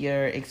alter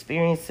your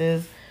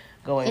experiences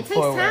going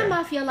forward. It takes time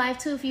off your life,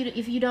 too,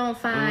 if you don't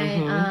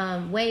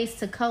find ways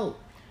to cope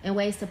and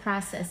ways to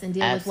process and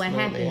deal with what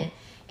happened.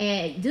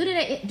 And do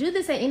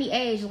this at any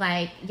age.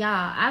 Like,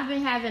 y'all, I've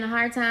been having a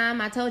hard time.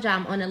 I told y'all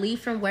I'm on a leave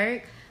from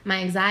work.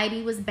 My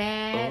anxiety was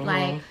bad.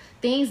 Like,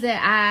 things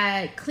that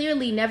I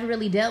clearly never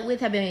really dealt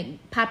with have been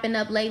popping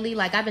up lately.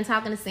 Like, I've been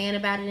talking to Sam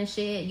about it and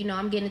shit. You know,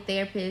 I'm getting a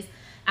therapist.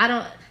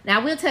 Now, I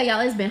will tell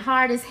y'all, it's been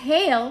hard as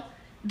hell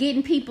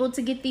getting people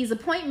to get these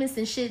appointments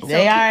and shit.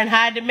 They are in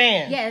high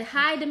demand. Yeah,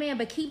 high demand,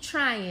 but keep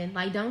trying.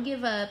 Like, don't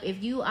give up.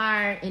 If you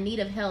are in need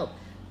of help,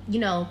 you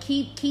know,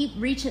 keep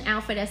reaching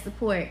out for that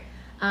support.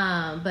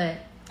 But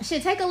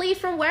shit, take a leave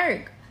from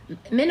work.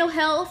 Mental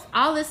health,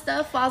 all this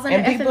stuff falls under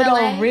FMLA. And people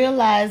don't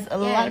realize, a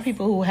lot of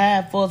people who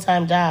have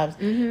full-time jobs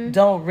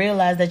don't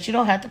realize that you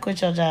don't have to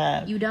quit your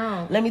job. You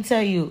don't. Let me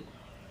tell you,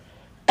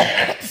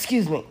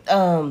 excuse me,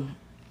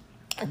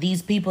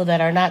 these people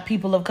that are not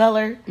people of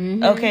color,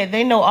 okay,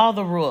 they know all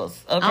the rules.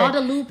 Okay? All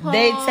the loopholes.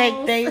 They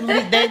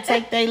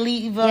take their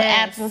leave of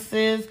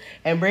absences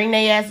and bring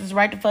their asses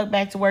right the fuck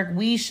back to work.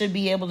 We should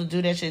be able to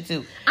do that shit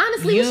too.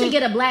 Honestly, you should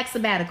get a black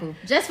sabbatical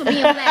just for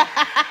being black.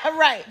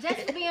 Right.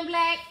 Just for being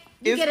black.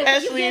 You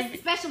get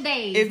special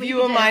days. If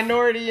you a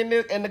minority in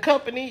the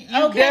company,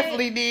 you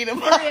definitely need them.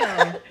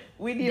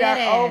 We need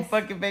our own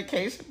fucking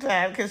vacation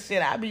time because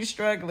shit, I be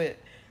struggling.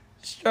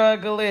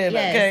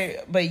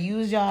 Okay, but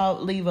use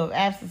y'all leave of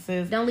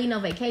absences. Don't leave no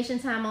vacation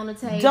time on the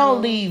table.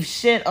 Don't leave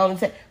shit on the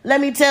table. Let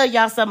me tell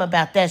y'all something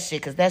about that shit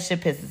because that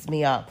shit pisses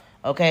me off.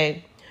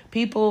 Okay,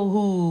 people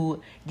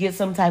who get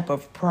some type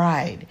of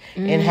pride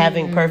in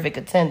having perfect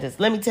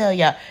attendance. Let me tell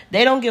y'all,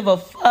 they don't give a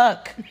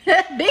fuck.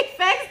 Big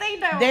facts, they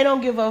don't. They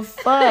don't give a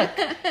fuck.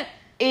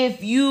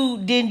 If you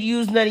didn't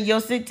use none of your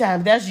sick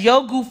time, that's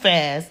your goof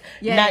ass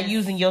not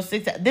using your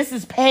sick time. This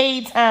is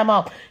paid time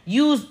off.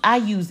 I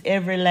use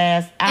every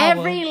last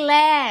hour. Every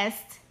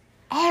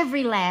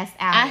last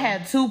hour. I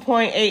had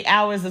 2.8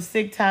 hours of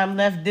sick time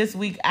left this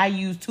week. I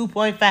used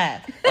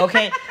 2.5.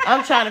 Okay,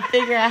 I'm trying to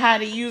figure out how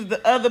to use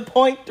the other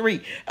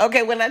 0.3.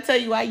 Okay, when I tell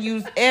you I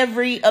use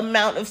every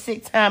amount of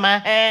sick time I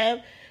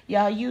have,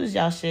 y'all use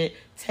y'all shit.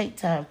 Take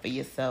time for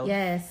yourself.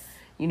 Yes.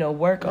 You know,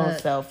 work on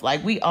self.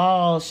 Like, we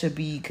all should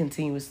be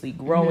continuously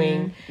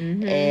growing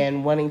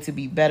and wanting to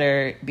be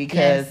better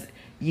because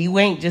you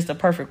ain't just a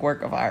perfect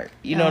work of art.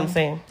 You know what I'm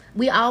saying?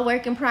 We all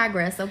work in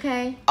progress,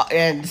 okay?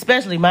 And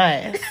especially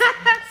mine.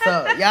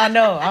 So, y'all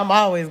know I'm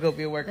always going to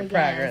be a work in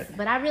progress.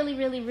 But I really,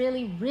 really,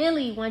 really,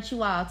 really want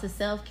you all to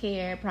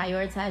self-care,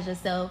 prioritize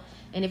yourself.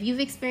 And if you've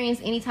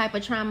experienced any type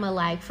of trauma,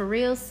 like, for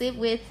real, sit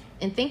with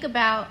and think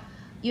about,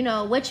 you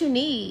know, what you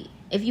need.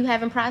 If you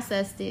haven't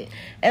processed it.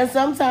 And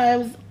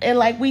sometimes, and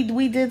like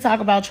we did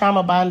talk about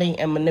trauma bonding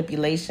and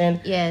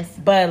manipulation. Yes.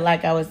 But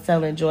like I was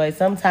telling Joy,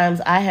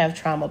 sometimes I have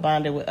trauma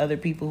bonded with other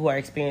people who are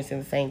experiencing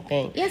the same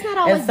thing. It's not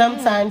always. And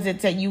sometimes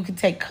you can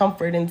take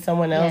comfort in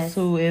someone else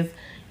who is,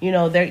 you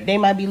know, they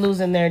might be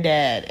losing their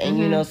dad. And,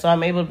 you know, so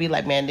I'm able to be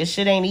like, man, this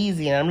shit ain't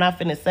easy. And I'm not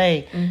finna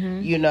say,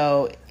 you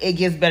know, it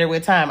gets better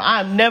with time.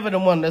 I'm never the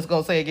one that's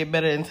going to say it get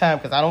better in time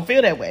because I don't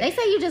feel that way. They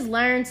say you just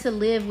learn to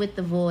live with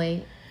the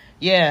void.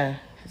 Yeah.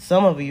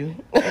 Some of you.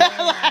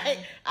 Like,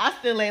 I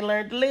still ain't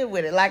learned to live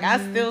with it. Like, I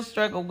still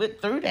struggle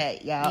through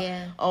that,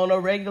 y'all. On a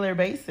regular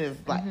basis.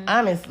 Like,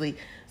 honestly.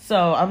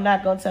 So, I'm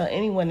not going to tell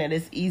anyone that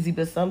it's easy,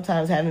 but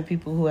sometimes having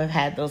people who have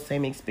had those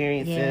same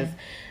experiences,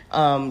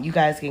 you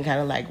guys can kind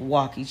of, like,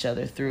 walk each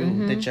other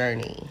through the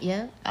journey.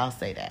 Yeah. I'll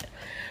say that.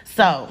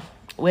 So,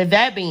 with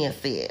that being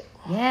said,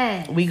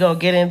 we going to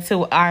get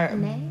into our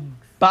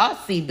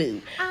Bossy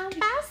Boo. I'm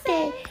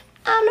bossy.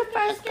 I'm the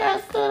first girl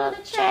stood on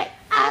the track.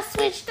 I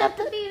switched up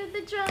the beat of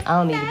the drum. I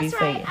don't need to be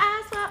singing. singing.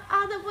 I swap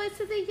all the boys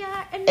to the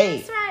yard. And Hey,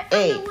 that's right.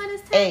 hey, I'm the one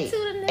that's hey,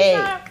 tattooed in the hey,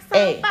 yard. So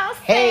hey, I'm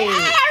bossy. hey.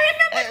 I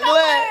remember the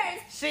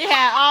words. She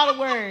had all the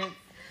words.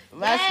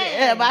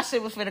 My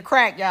shit was for the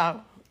crack,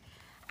 y'all.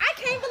 I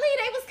can't believe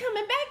they was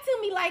coming back to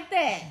me like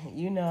that.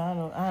 You know, I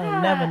don't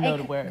never know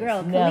the words.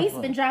 Girl, never.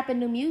 Khalees been dropping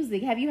new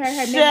music. Have you heard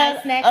her Shut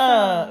Midnight Snack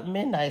song?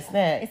 Midnight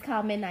Snack. It's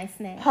called Midnight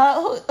Snack.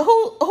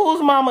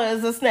 Whose mama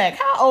is a snack?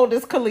 How old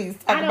is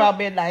Khalees? Talking about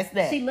Midnight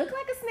Snack. She look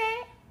like a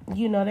snack.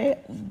 You know,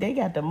 they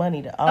got the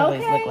money to always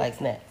look like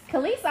snacks.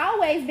 Khalees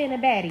always been a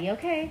baddie,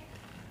 okay?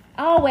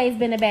 Always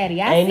been a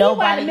baddie. I Ain't see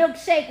nobody, why the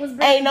milkshake was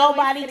bringing ain't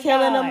nobody the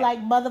killing yard. them like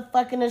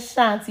motherfucking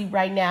Ashanti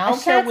right now. I don't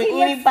Ashanti care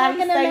what anybody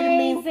looks say fucking to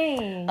me.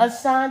 amazing.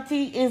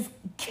 Ashanti is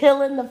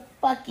killing the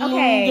fucking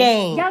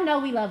game. Y'all know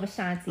we love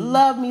Ashanti.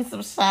 Love me some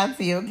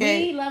Ashanti,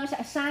 okay? We love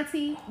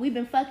Ashanti. We've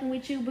been fucking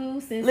with you,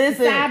 boo, since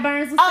Listen,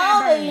 sideburns was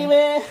oh, sideburns.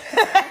 man.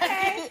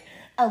 Okay?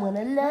 I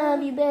wanna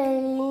love you,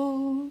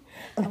 babe.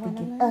 I'm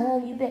thinking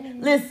of you,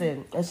 babe.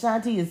 Listen,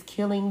 Ashanti is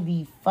killing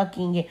the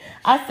fucking game.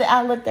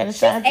 I looked at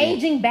Ashanti. She's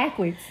aging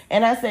backwards.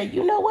 And I said,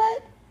 you know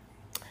what?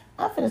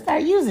 I'm finna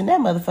start using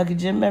that motherfucking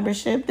gym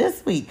membership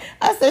this week.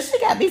 I said, she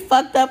got me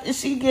fucked up and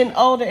she getting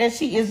older and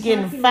she is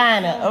getting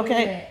finer,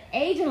 okay?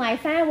 Aging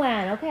like fine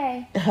wine,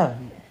 okay?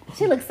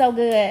 She looks so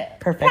good.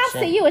 Perfection. Props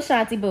to you,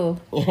 Ashanti boo.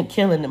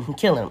 killing them.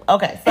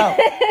 Okay, so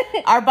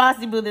our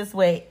bossy boo this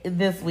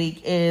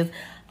week is,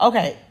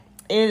 okay,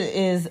 it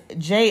is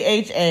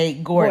J.H.A.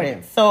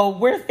 Gordon. So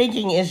we're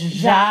thinking it's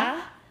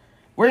Ja.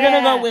 We're going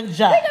to go with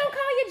Ja. We're going to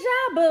call you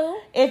Ja, boo.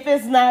 If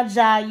it's not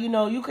Ja, you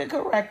know, you can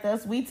correct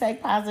us. We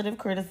take positive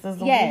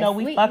criticism. Yes, we know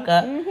we fuck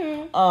up.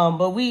 Mm-hmm.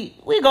 But we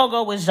going to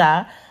go with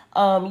Ja.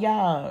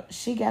 Y'all,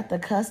 she got the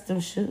custom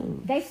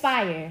shoes. They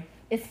fire.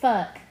 It's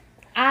fuck.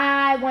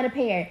 I want a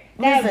pair.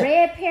 That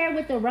red pair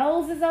with the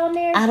roses on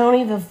there. I don't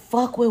even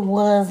fuck with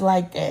ones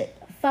like that.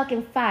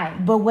 Fucking fire.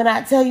 But when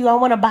I tell you I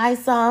want to buy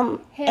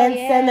some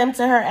send them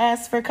to her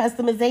ass for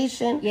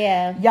customization,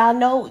 y'all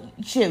know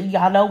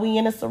we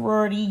in a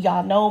sorority.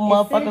 Y'all know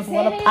motherfuckers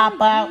want to pop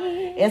out.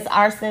 It's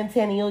our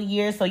centennial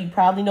year, so you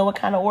probably know what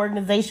kind of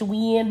organization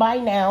we in by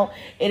now.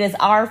 It is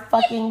our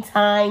fucking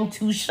time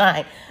to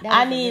shine.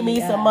 I need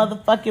me some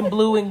motherfucking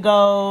blue and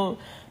gold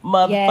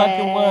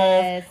motherfucking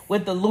ones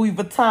with the Louis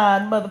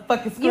Vuitton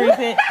motherfucking screen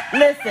print.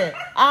 Listen,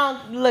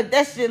 look,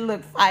 that shit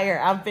look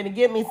fire. I'm finna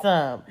get me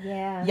some.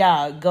 Yeah.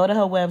 Y'all, go to her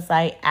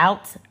website,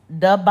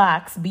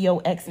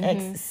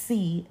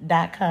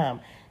 outtheboxboxc.com.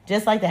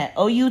 Just like that.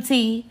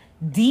 OUTDABOXXC,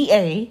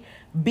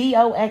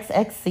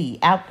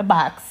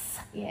 outthebox.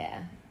 Yeah.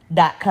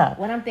 .com.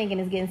 What I'm thinking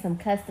is getting some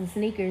custom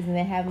sneakers and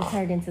then have them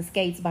turned into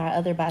skates by our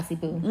other bossy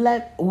boo.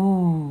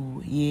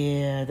 Ooh,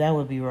 yeah, that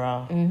would be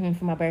raw.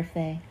 For my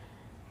birthday.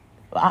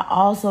 I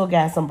also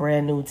got some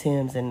brand new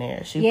Timbs in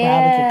there. She probably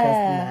could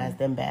customize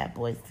them bad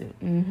boys too.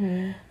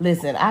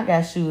 Listen, I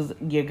got shoes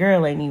your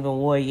girl ain't even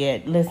wore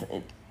yet.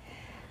 Listen,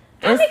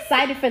 I'm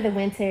excited for the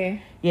winter.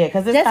 Yeah,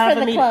 because it's just time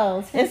for the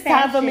clothes. It's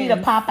time for me to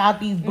pop out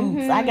these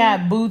boots. I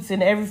got boots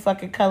in every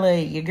fucking color.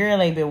 Your girl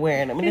ain't been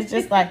wearing them. And it's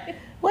just like,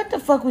 what the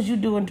fuck was you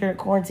doing during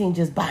quarantine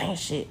just buying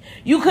shit?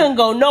 You couldn't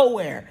go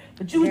nowhere,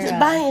 but you was just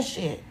buying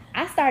shit.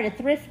 I started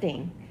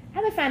thrifting.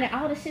 I've been finding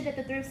all the shit at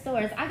the thrift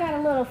stores. I got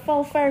a little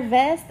faux fur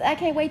vest. I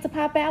can't wait to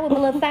pop out with my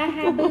little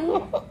thigh-high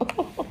boot.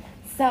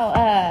 So,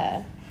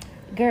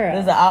 girl.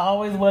 Listen, I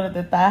always wanted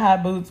the thigh-high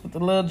boots with the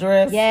little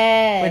dress.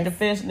 Yes. With the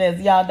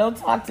fishnets. Y'all, don't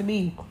talk to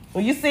me.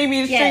 When you see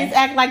me in the streets,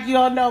 act like you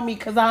don't know me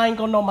because I ain't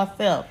going to know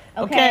myself.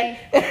 Okay?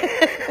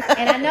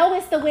 And I know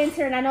it's the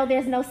winter and I know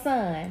there's no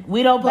sun.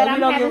 We don't But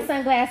I'm having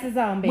sunglasses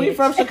on, bitch. We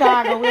from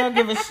Chicago. We don't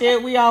give a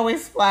shit. We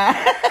always fly.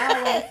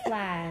 Always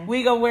fly.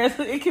 We gonna wear,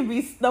 it can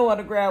be snow on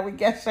the ground. We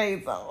got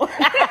shades on.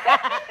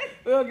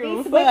 We don't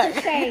give a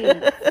fuck.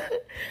 Shades.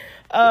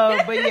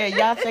 But yeah,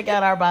 y'all check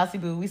out our bossy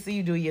boo. We see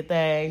you do your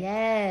thing.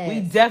 Yes.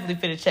 We definitely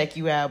finna check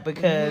you out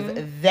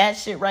because that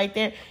shit right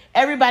there,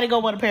 everybody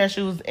gonna want a pair of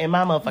shoes in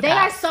my motherfucker. They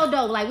are so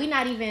dope. Like, we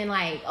not even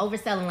like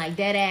overselling, like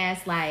dead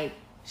ass, like.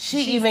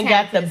 She even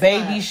got the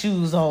baby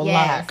shoes on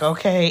lock,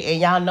 okay? And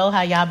y'all know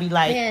how y'all be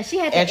like, she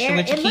had the extra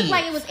with your it looked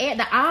like it was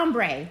the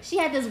ombre. She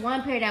had this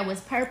one pair that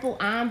was purple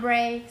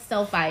ombre,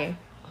 so fire.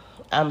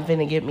 I'm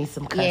finna get me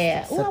some customs.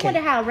 Yeah. Ooh, I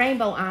wonder how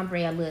rainbow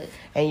ombre look.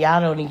 And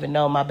y'all don't even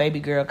know my baby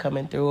girl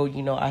coming through,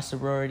 you know, our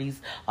sororities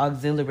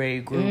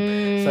auxiliary group.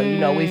 So, you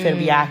know, we finna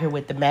be out here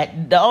with the match.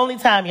 The only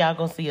time y'all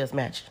gonna see us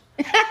match.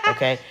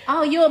 Okay.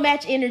 Oh, you'll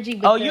match energy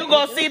with you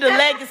gonna see the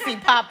legacy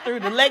pop through.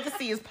 The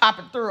legacy is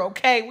popping through,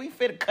 okay? We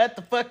finna cut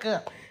the fuck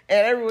up.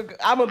 And everyone,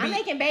 I'm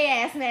making Bay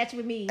ass match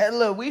with me. And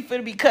look, we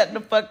finna be cutting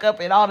the fuck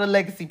up in all the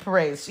legacy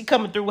parades. She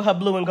coming through with her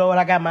blue and gold.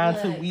 I got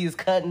mine too. We is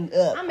cutting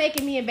up. I'm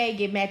making me and Bay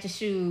get matching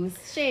shoes.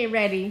 She ain't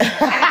ready. I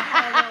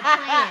got a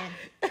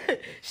little plan.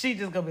 She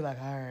just gonna be like,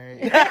 all right.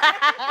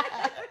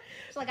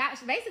 She's like,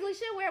 basically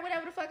she'll wear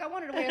whatever the fuck I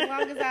want her to wear as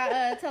long as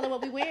I tell her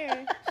what we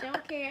wearing. She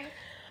don't care.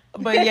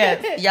 But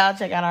yes, y'all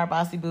check out our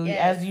Bossy Boo.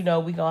 Yes. As you know,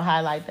 we gonna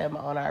highlight them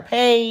on our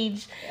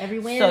page every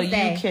Wednesday, so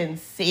you can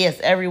see us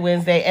every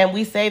Wednesday, and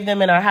we save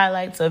them in our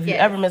highlights. So if you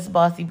ever miss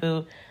Bossy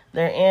Boo,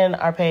 they're in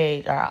our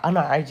page, on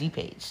our IG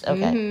page.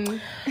 Okay.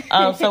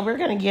 Mm-hmm. So we're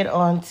gonna get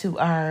on to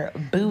our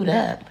boot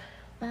up.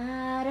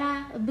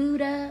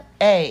 Boot up.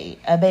 Hey,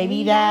 a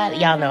baby died.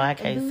 Y'all know I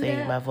can't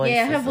sing. My voice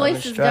is her voice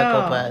on the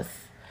struggle bus.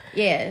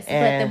 Yes,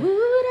 and but the boot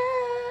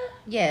up.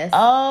 Yes.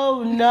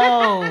 Oh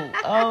no.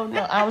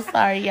 I'm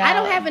sorry, y'all. I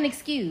don't have an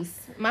excuse.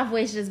 My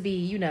voice just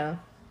be, these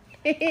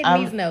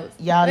notes.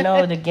 Y'all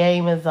know the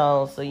game is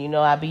on, so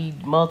I be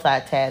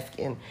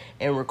multitasking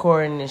and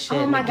recording and shit.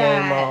 And the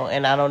game on,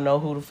 and I don't know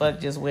who the fuck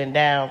just went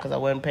down because I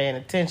wasn't paying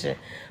attention.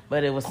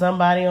 But it was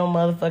somebody on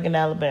motherfucking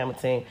Alabama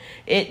team.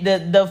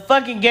 The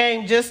fucking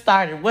game just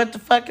started. What the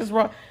fuck is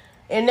wrong?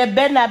 And that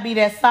better not be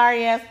that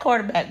sorry ass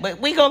quarterback. But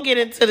we gonna get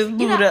into this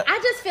boot up. I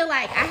just feel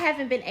like I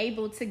haven't been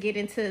able to get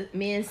into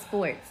men's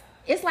sports.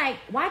 It's like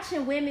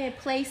watching women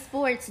play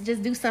sports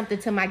just do something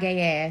to my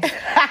gay ass.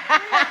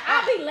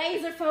 I'll be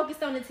laser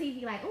focused on the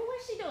TV like, oh,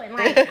 what's she doing?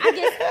 Like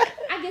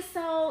I get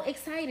so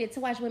excited to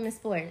watch women's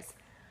sports.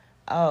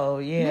 Oh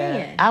yeah.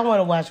 Man. I want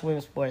to watch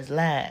women's sports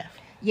live.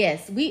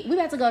 Yes, we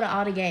about to go to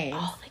all the games.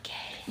 All the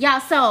games. Y'all,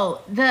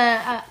 so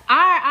the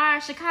our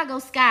Chicago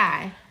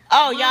Sky.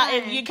 Oh, y'all,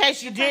 in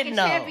case you didn't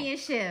know.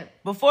 Championship.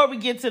 Before we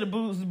get to the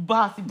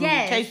Bossy Boo,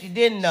 in case you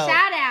didn't know.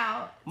 Shout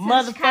out to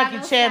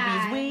motherfucking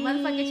champions. Sky. We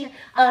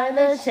are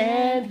the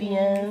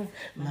champions,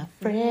 my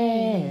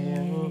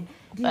friend.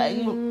 We, I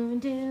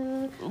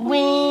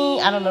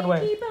don't know the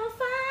word. Keep on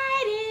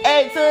fighting.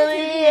 Hey, to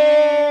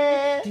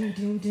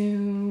the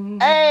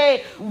end.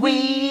 Hey,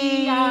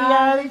 we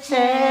are the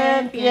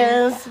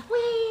champions. We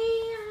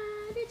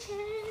are the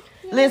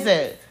champions.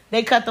 Listen,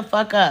 they cut the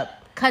fuck up.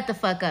 Cut the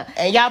fuck up.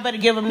 And y'all better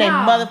give them their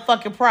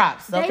motherfucking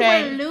props,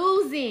 okay? They were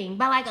losing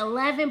by like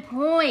 11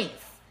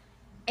 points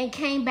and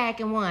came back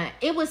and won.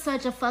 It was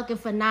such a fucking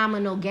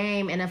phenomenal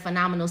game and a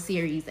phenomenal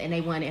series, and they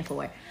won it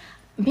for it.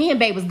 Me and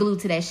Babe was glued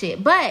to that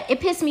shit. But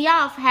it pissed me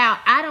off how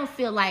I don't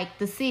feel like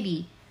the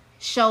city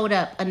showed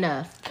up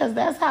enough. Because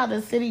that's how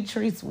the city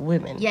treats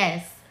women.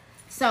 Yes.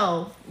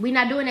 So, we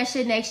not doing that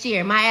shit next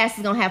year. My ass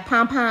is going to have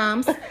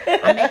pom-poms.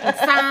 I'm making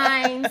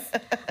signs.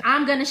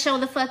 I'm going to show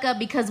the fuck up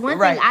because one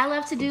thing I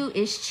love to do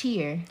is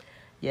cheer.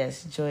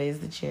 Yes, Joy is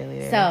the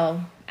cheerleader. So,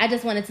 I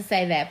just wanted to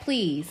say that.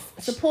 Please,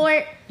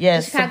 support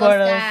the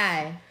Chicago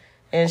Sky.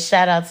 And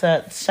shout out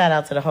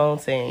to the home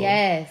team.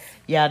 Yes.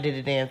 Y'all did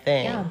the damn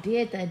thing. Y'all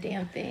did the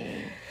damn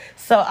thing.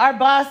 So,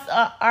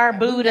 our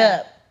boot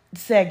up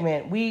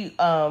segment, we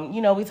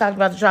talked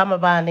about the trauma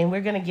bonding.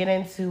 We're going to get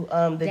into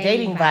the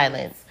dating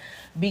violence.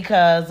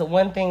 Because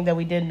one thing that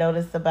we did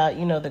notice about,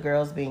 the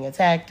girls being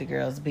attacked, the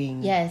girls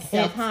being hit,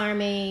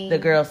 self-harming, the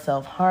girls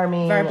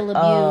self-harming, verbal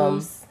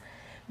abuse.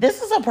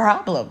 This is a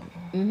problem.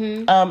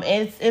 Mm-hmm.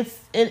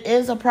 It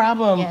is a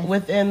problem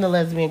within the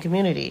lesbian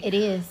community. It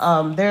is.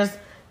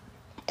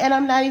 And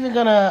I'm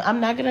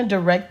not gonna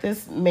direct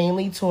this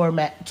mainly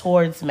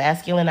towards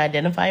masculine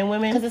identifying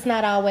women because it's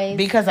not always,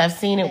 because I've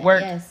seen it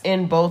work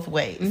in both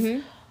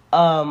ways.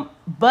 Mm-hmm.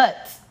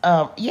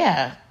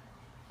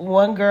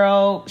 One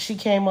girl, she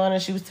came on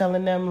and she was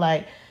telling them,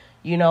 like,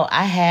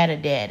 I had a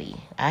daddy.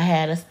 I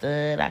had a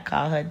stud. I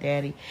called her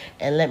daddy.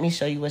 And let me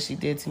show you what she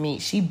did to me.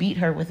 She beat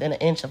her within an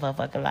inch of her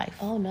fucking life.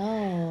 Oh,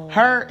 no.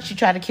 She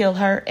tried to kill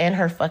her and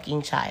her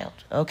fucking child.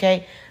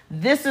 Okay?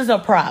 This is a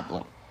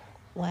problem.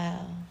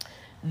 Wow.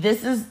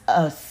 This is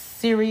a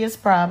serious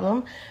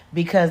problem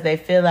because they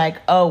feel like,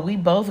 oh, we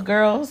both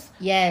girls.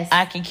 Yes.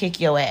 I can kick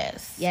your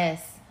ass.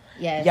 Yes.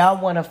 Yes. Y'all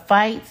want to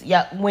fight?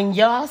 When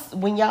y'all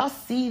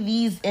see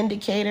these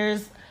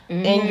indicators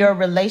in your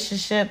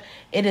relationship,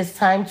 it is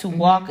time to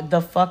walk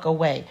the fuck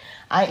away.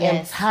 I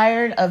am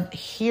tired of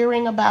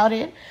hearing about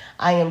it.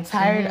 I am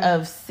tired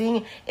of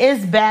seeing.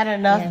 It's bad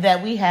enough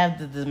that we have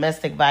the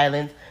domestic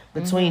violence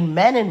between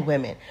men and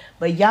women,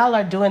 but y'all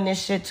are doing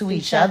this shit to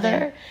each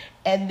other,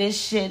 and this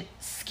shit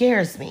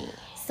scares me.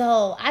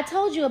 So I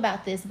told you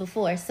about this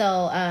before.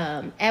 So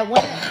at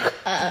one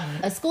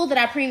a school that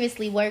I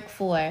previously worked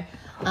for.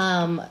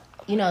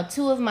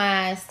 Two of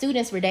my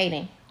students were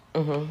dating,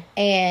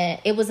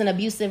 and it was an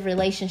abusive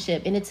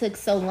relationship, and it took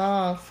so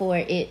long for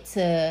it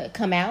to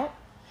come out.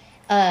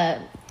 They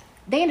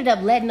ended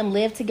up letting them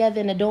live together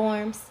in the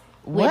dorms.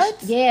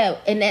 What? Yeah,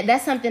 and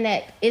that's something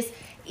that is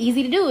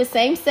easy to do. It's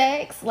same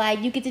sex. Like,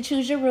 you get to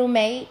choose your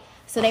roommate.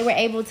 So they were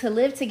able to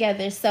live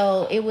together.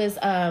 So it was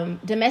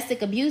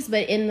domestic abuse,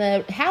 but in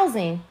the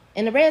housing,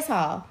 in the res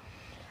hall.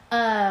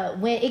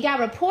 When it got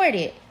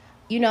reported,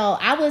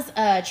 I was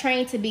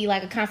trained to be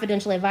like a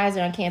confidential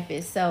advisor on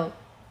campus. So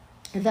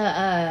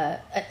the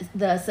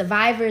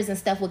survivors and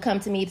stuff would come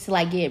to me to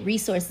like get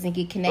resources and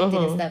get connected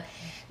and stuff.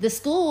 The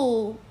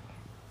school,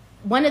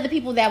 one of the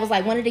people that was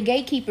like one of the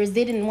gatekeepers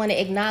didn't want to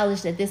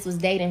acknowledge that this was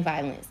dating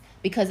violence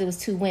because it was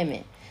two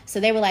women. So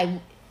they were like,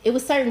 it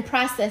was certain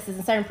processes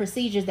and certain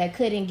procedures that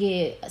couldn't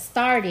get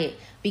started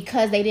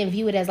because they didn't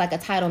view it as like a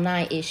Title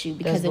IX issue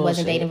because it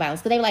wasn't dating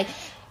violence. Because they were like,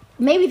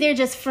 maybe they're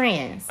just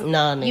friends.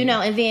 No, you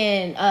know, and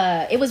then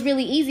it was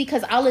really easy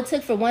because all it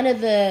took for one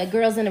of the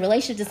girls in the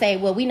relationship to say,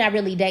 well, we're not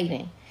really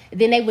dating.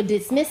 Then they would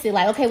dismiss it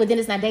like, okay, well, then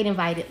it's not dating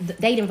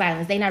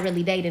violence. They not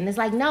really dating. It's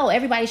like, no,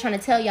 everybody's trying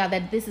to tell y'all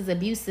that this is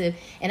abusive.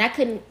 And I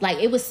couldn't, like,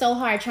 it was so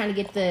hard trying to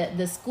get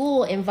the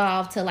school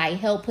involved to, like,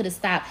 help put a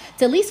stop,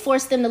 to at least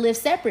force them to live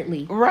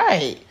separately.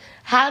 Right.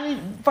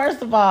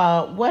 First of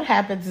all, what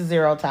happened to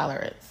zero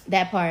tolerance?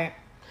 That part.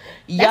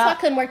 That's why I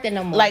couldn't work there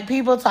no more. Like,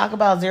 people talk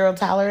about zero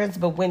tolerance,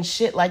 but when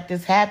shit like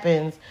this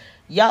happens,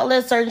 y'all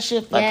let certain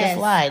shit fucking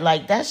slide.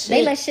 Like, that shit.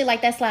 They let shit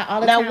like that slide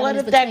all the time. Now, what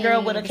if that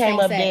girl would have came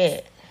up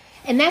dead?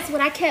 And that's what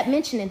I kept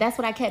mentioning.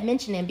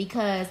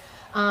 Because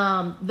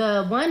one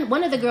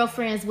of the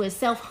girlfriends would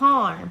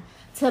self-harm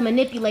to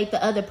manipulate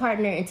the other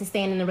partner into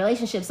staying in the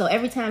relationship. So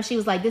every time she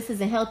was like, this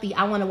isn't healthy,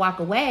 I want to walk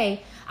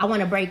away, I want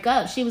to break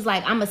up, she was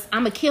like, I'm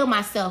gonna kill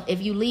myself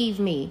if you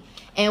leave me.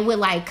 And would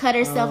like cut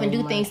herself and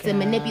do things to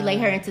manipulate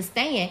her into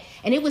staying.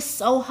 And it was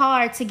so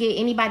hard to get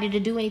anybody to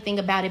do anything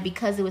about it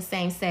because it was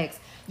same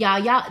sex.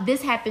 Y'all,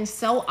 this happens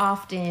so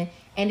often.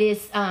 And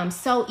it's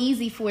so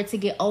easy for it to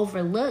get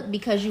overlooked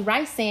because you're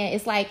right saying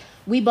it's like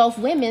we both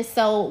women.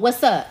 So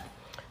what's up?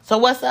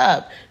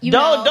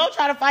 Don't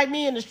try to fight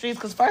me in the streets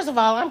because first of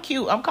all, I'm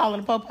cute. I'm calling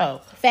a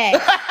popo.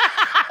 Facts.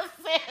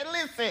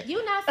 Listen,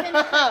 you not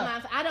finna cut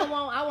my.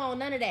 I want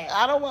none of that.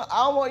 I don't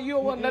want you.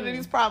 Don't want none of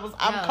these problems.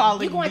 I'm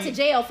calling. You going to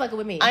jail? Fucking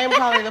with me. I am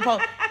calling the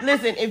police.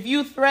 Listen, if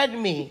you threaten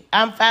me,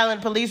 I'm filing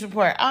a police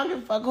report. I don't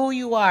give a fuck who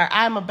you are.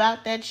 I'm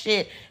about that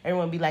shit.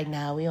 Everyone be like,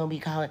 nah, we don't be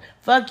calling.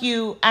 Fuck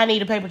you. I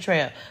need a paper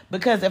trail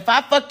because if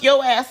I fuck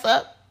your ass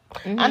up,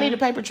 I need a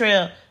paper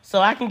trail so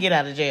I can get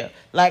out of jail.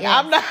 Like, yes.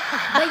 I'm not.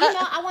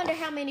 But, I wonder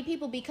how many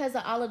people, because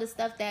of all of the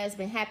stuff that has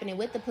been happening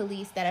with the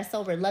police, that are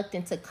so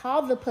reluctant to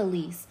call the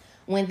police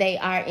when they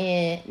are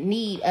in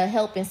need of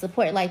help and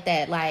support like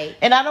that. Like,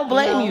 and I don't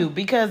blame you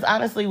because,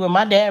 honestly, when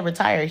my dad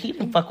retired, he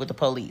didn't fuck with the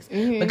police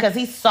because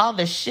he saw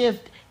the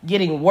shift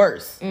getting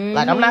worse.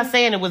 Like, I'm not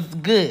saying it was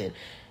good.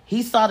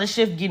 He saw the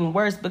shift getting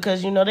worse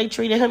because, they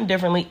treated him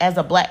differently as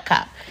a black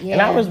cop. Yeah.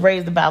 And I was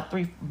raised by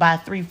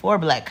 4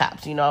 black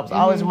cops. I was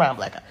always around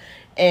black cops.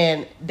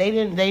 And they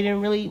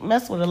didn't really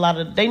mess with a lot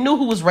of... They knew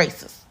who was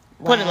racist.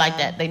 Put it like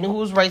that. They knew who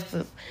was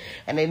racist,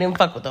 and they didn't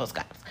fuck with those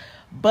cops.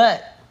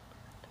 But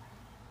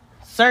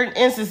certain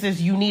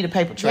instances, you need a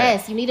paper trail.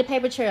 Yes, you need a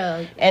paper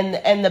trail.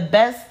 And the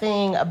best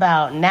thing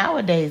about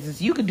nowadays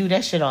is you can do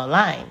that shit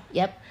online.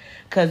 Yep.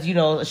 Because,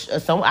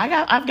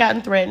 I've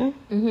gotten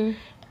threatened.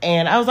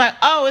 And I was like,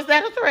 oh, is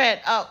that a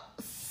threat? Oh,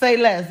 say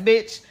less,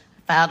 bitch.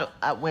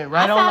 I went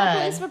right online. I filed a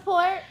police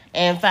report.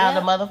 And filed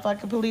a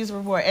motherfucking police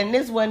report. And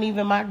this wasn't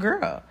even my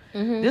girl.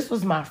 This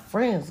was my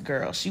friend's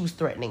girl. She was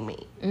threatening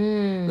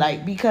me.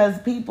 Like,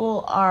 because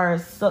people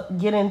are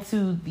get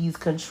into these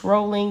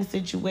controlling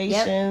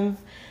situations.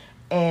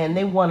 And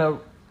they want to...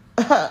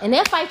 and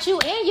they'll fight you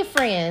and your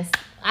friends.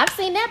 I've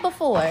seen that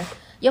before.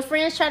 Your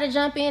friends try to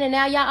jump in and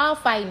now y'all all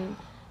fighting.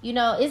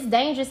 It's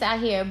dangerous out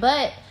here.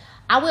 But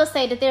I will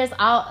say that there's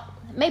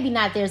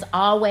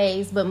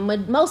always, but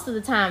most of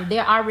the time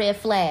there are red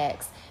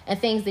flags and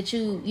things that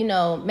you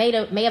may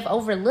have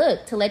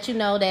overlooked to let you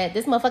know that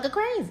this motherfucker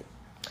crazy.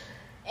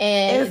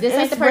 And this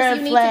ain't the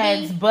person you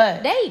need to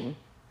be dating.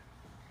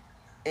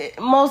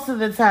 Most of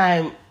the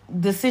time,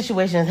 the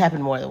situation has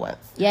happened more than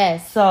once.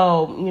 Yes.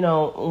 So,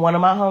 one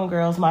of my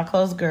homegirls, my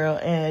close girl,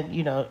 and,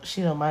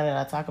 she don't mind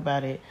that I talk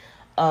about it.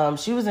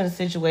 She was in a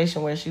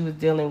situation where she was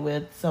dealing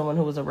with someone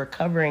who was a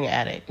recovering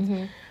addict.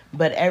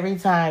 But every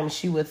time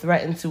she would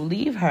threaten to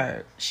leave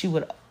her, she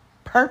would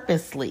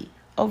purposely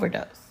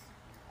overdose.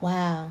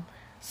 Wow.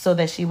 So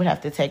that she would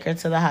have to take her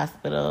to the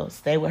hospital,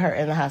 stay with her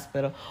in the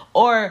hospital,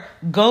 or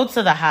go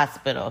to the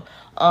hospital.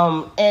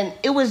 And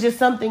it was just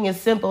something as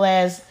simple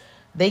as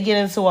they get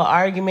into an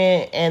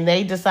argument and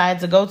they decide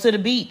to go to the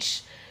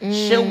beach.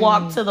 She'll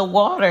walk to the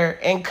water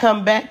and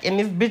come back, and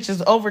this bitch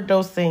is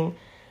overdosing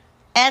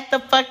at the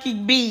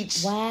fucking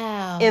beach.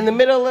 Wow. In the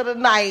middle of the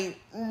night.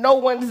 No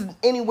one's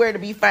anywhere to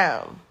be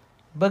found.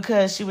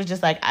 Because she was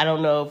just like, I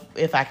don't know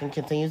if I can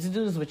continue to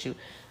do this with you.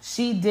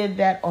 She did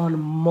that on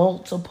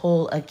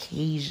multiple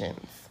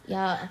occasions.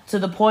 Yeah. To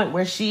the point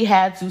where she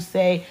had to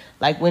say,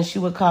 like, when she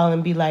would call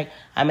and be like,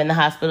 I'm in the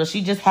hospital,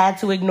 she just had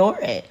to ignore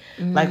it.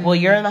 Like, well,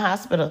 you're in the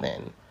hospital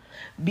then.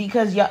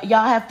 Because y'all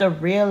have to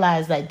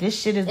realize that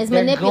this shit is...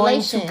 They're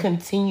going to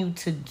continue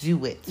to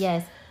do it.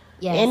 Yes.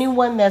 Yes.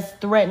 Anyone that's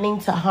threatening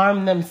to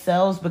harm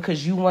themselves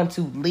because you want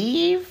to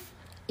leave...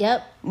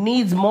 Yep.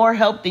 Needs more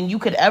help than you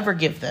could ever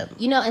give them.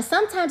 And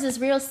sometimes it's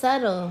real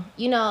subtle.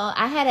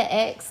 I had an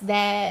ex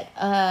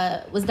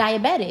that was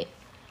diabetic.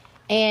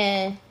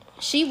 And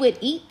she would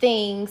eat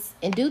things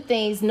and do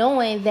things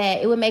knowing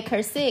that it would make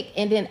her sick.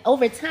 And then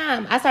over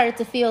time, I started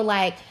to feel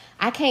like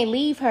I can't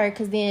leave her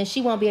because then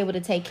she won't be able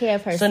to take care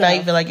of herself. So now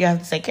you feel like you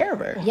have to take care of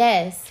her.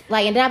 Yes.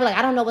 And then I'd be like,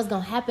 I don't know what's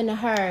going to happen to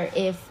her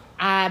if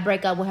I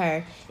break up with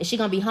her, is she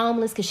gonna be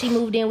homeless because she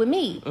moved in with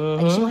me?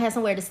 Like, is she gonna have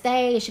somewhere to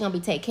stay? Is she gonna be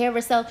take care of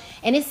herself?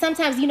 And it's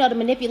sometimes, the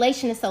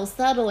manipulation is so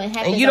subtle and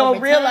happens. And you don't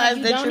over realize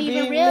time. that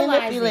you're being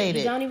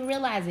manipulated. You don't even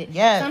realize it.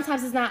 Yes.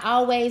 Sometimes it's not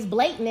always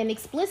blatant and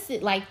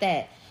explicit like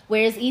that,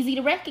 where it's easy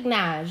to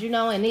recognize,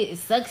 and it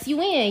sucks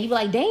you in. You be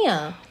like,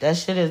 damn. That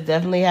shit has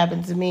definitely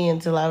happened to me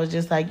until I was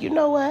just like, you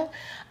know what?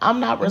 I'm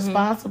not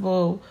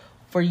responsible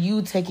for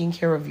you taking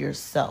care of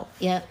yourself.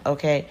 Yep.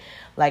 Okay?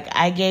 Like,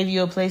 I gave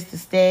you a place to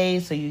stay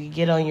so you can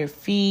get on your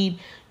feet.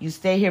 You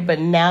stay here, but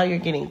now you're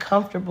getting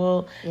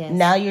comfortable. Yes.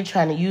 Now you're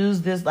trying to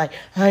use this like,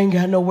 I ain't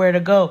got nowhere to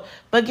go.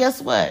 But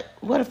guess what?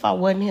 What if I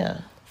wasn't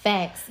here?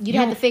 Facts. You'd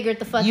have to figure it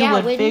the fuck out, You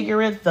would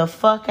figure it the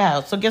fuck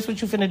out. So guess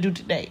what you finna do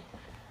today?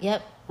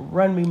 Yep.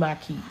 Run me my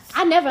keys.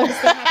 I never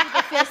understand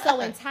how people feel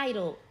so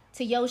entitled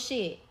to your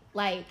shit.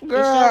 Like,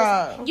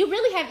 girl, you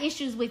really have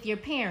issues with your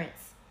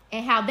parents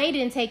and how they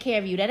didn't take care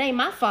of you. That ain't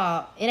my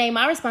fault. It ain't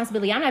my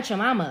responsibility. I'm not your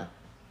mama.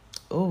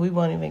 Oh, we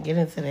won't even get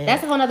into that.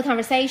 That's a whole nother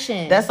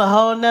conversation. That's a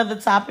whole nother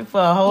topic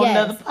for a whole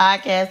nother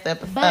podcast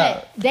episode.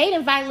 But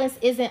dating violence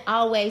isn't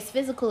always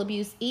physical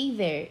abuse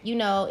either.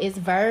 It's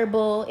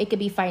verbal. It could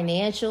be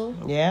financial.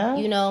 Yeah.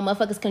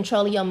 Motherfuckers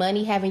controlling your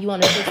money, having you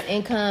on a fixed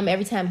income.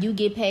 Every time you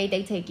get paid,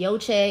 they take your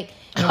check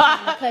and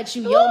trying to cut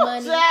you your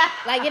money.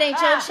 Like, it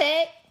ain't your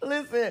check.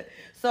 Listen,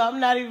 so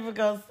I'm not even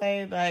going to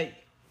say, like,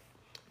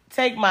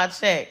 take my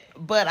check.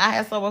 But I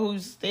had someone who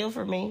steal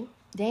from me.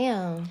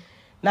 Damn.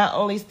 Not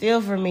only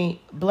steal from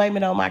me, blame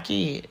it on my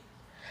kid.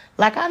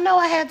 Like, I know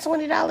I had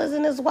 $20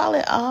 in his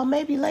wallet. Oh,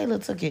 maybe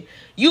Layla took it.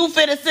 You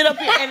finna sit up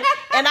here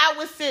and I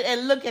would sit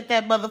and look at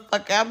that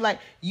motherfucker. I'm like,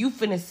 you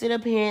finna sit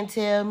up here and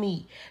tell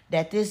me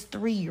that this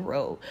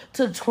 3-year-old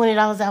took $20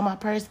 out of my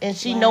purse and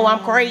she know I'm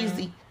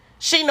crazy.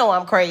 She know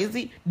I'm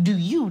crazy. Do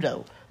you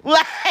though?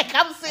 Like,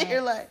 I'm sitting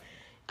here like,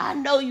 I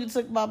know you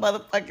took my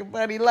motherfucking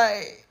money.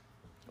 Like,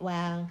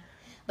 wow.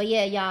 But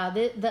yeah, y'all,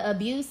 the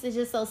abuse is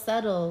just so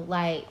subtle.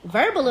 Like,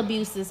 verbal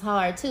abuse is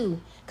hard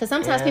too, because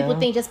sometimes people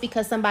think just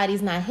because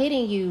somebody's not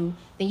hitting you,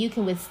 then you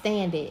can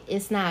withstand it.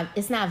 It's not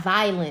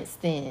violence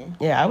then.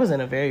 Yeah, I was in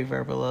a very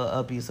verbal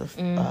abusive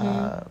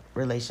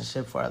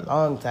relationship for a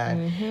long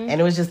time, and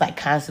it was just like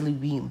constantly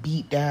being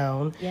beat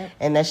down. Yep.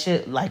 And that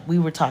shit, like we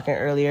were talking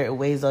earlier, it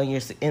weighs on your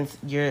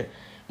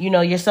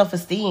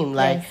self-esteem.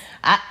 Like,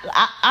 yes.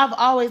 I've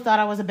always thought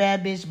I was a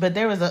bad bitch, but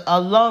there was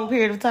a long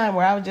period of time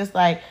where I was just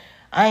like,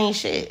 I ain't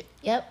shit.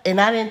 Yep. And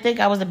I didn't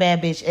think I was a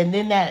bad bitch. And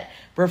then that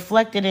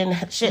reflected in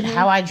shit,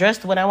 how I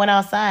dressed when I went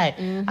outside.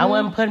 I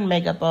wasn't putting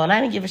makeup on.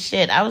 I didn't give a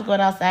shit. I was going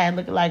outside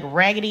looking like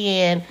Raggedy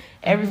Ann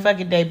every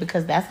fucking day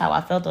because that's how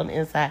I felt on the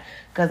inside.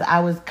 Because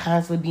I was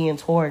constantly being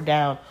torn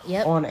down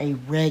on a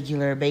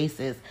regular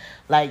basis.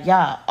 Like,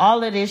 y'all,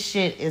 all of this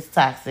shit is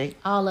toxic.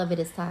 All of it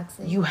is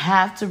toxic. You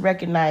have to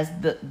recognize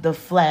the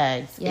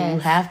flags. Yes. And you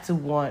have to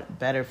want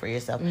better for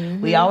yourself.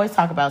 We always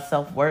talk about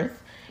self-worth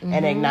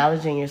and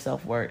acknowledging your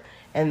self-worth.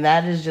 And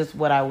that is just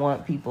what I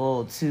want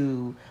people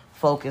to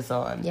focus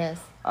on. Yes.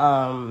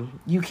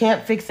 You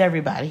can't fix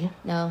everybody.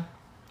 No.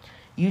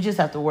 You just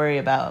have to worry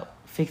about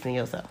fixing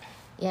yourself.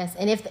 Yes.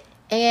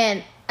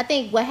 And I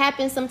think what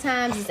happens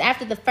sometimes is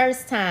after the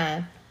first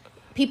time,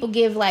 people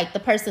give like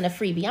the person a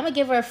freebie. I'm gonna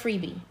give her a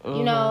freebie.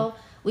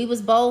 We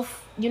was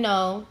both,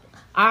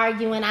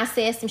 arguing. I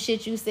said some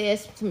shit, you said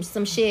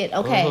some shit.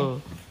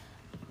 Okay.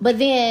 But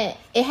then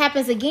it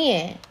happens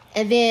again.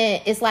 And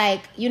then it's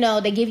like,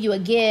 they give you a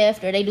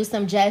gift or they do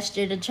some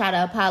gesture to try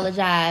to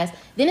apologize.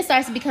 Then it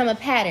starts to become a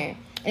pattern.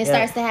 And it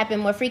starts to happen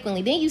more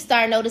frequently. Then you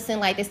start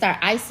noticing, like, they start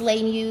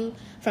isolating you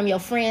from your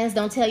friends.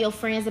 Don't tell your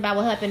friends about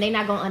what happened. They're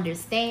not going to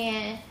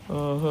understand.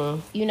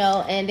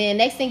 And then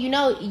next thing you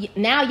know,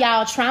 now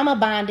y'all trauma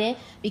bonding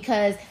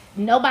because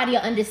nobody will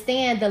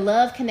understand the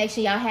love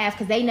connection y'all have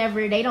because they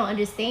don't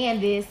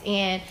understand this.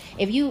 And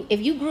if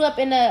you grew up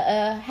in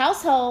a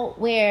household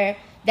where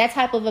that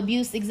type of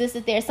abuse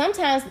existed there,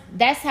 sometimes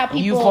that's how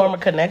people... You form a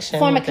connection.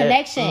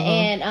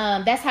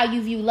 And that's how you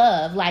view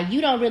love. Like,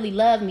 you don't really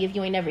love me if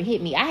you ain't never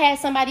hit me. I had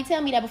somebody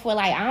tell me that before,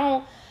 like,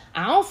 I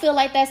don't feel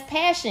like that's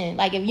passion.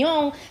 Like, if you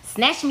don't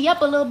snatch me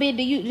up a little bit,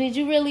 do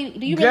you really love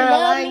me?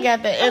 I ain't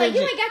got the energy. Like,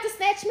 you ain't got to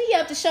snatch me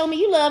up to show me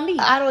you love me.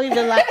 I don't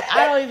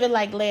even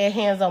like laying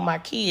hands on my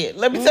kid.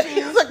 Let me tell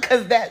you something,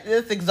 because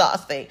that's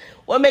exhausting.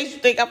 What makes you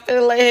think I'm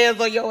finna lay hands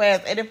on your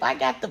ass? And if I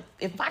got to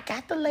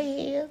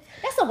lay hands,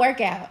 that's a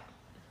workout.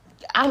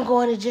 I'm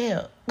going to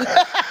jail.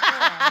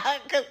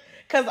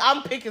 Because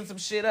I'm picking some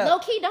shit up. Low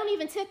key, don't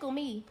even tickle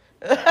me.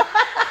 She said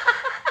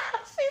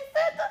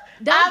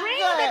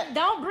that.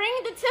 Don't bring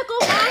the tickle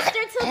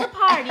monster to the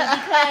party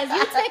because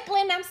you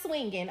tickling, I'm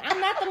swinging.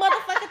 I'm not the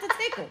motherfucker to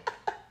tickle.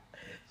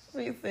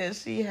 She said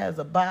she has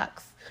a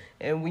box,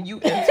 and when you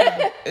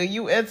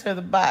enter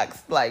the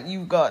box, like,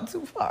 you've gone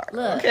too far.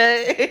 Look,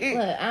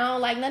 I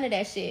don't like none of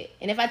that shit.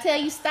 And if I tell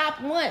you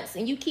stop once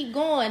and you keep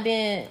going,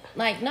 then,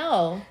 like,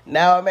 no.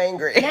 Now I'm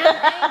angry.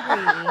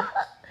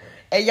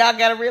 And y'all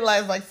gotta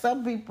realize, like,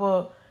 some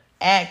people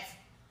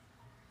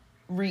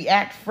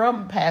react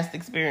from past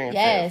experiences.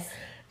 Yes.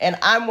 And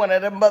I'm one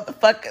of the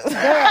motherfuckers.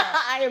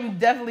 I am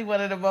definitely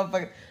one of the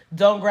motherfuckers.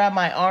 Don't grab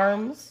my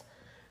arms.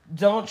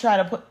 Don't try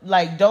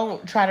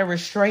to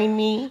restrain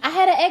me. I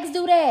had an ex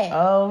do that.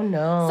 Oh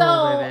no.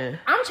 So baby.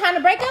 I'm trying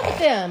to break up with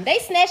them. They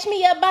snatched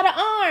me up by the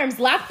arms,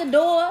 locked the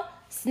door,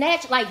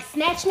 snatch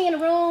me in the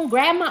room,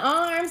 grab my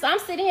arms. I'm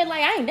sitting here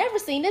like I ain't never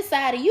seen this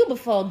side of you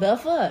before. The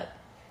fuck?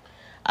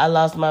 I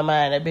lost my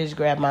mind. That bitch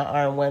grabbed my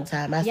arm one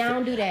time.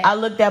 Don't do that. I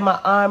looked at my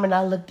arm and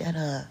I looked at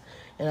her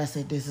and I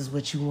said, "This is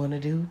what you want to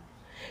do?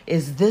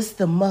 Is this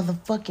the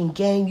motherfucking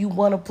game you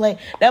want to play?"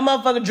 That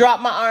motherfucker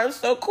dropped my arm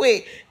so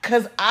quick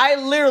because I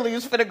literally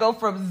was finna go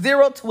from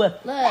 0 to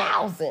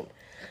 1,000.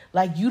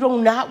 Like, you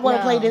do not want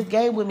to play this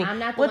game with me. I'm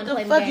not what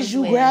the fuck is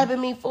you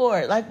grabbing me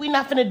for? Like, we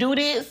not finna do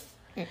this.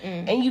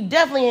 And you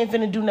definitely ain't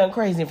finna do nothing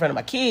crazy in front of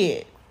my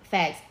kid.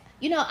 Facts.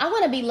 I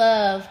want to be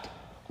loved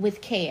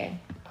with care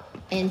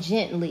and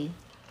gently,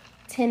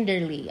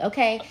 tenderly,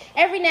 okay?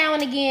 Every now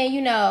and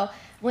again,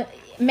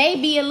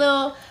 maybe a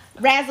little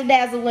razzle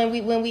dazzle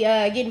when we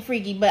getting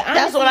freaky, but honestly,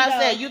 that's what I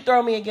said. You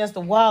throw me against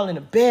the wall in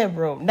the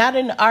bedroom, not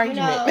in the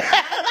argument.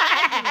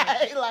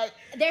 Like,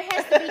 there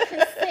has to be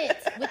consent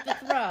with the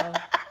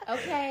throw,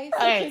 okay?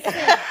 So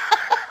consent.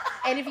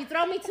 And if you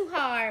throw me too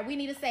hard, we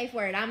need a safe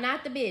word. I'm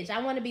not the bitch.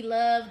 I want to be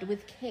loved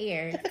with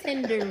care,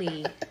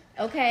 tenderly,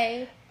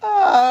 okay?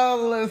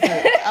 Oh,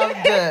 listen,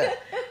 I'm good.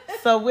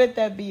 So with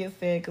that being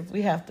said, because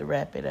we have to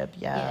wrap it up,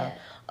 y'all.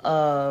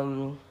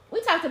 Yeah.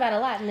 We talked about a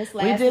lot in this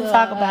last. We did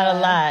talk about a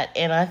lot,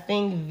 and I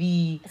think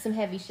some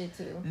heavy shit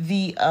too.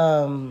 The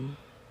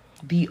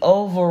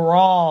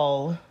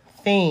overall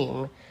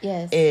theme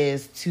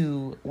is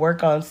to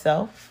work on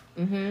self,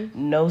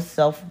 no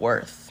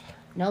self-worth,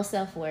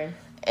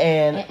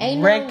 and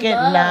ain't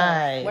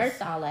recognize no love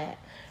worth all that.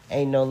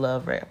 Ain't no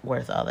love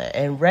worth all that,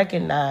 and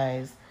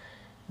recognize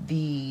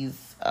these.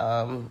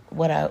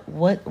 What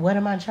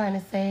am I trying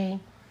to say?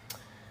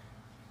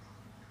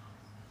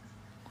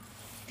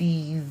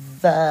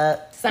 These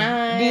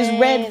signs, these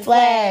red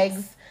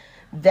flags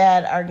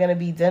that are going to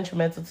be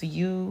detrimental to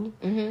you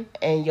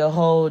and your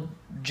whole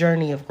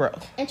journey of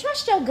growth. And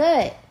trust your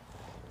gut.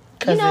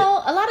 A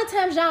lot of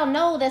times y'all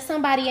know that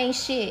somebody ain't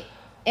shit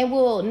and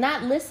will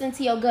not listen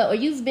to your gut, or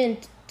you've been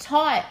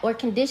taught or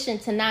conditioned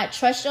to not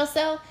trust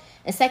yourself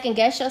and second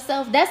guess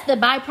yourself. That's the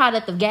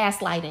byproduct of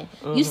gaslighting.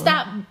 You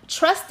stop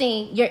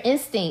trusting your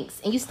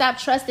instincts, and you stop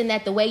trusting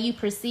that the way you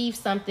perceive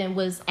something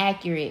was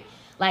accurate.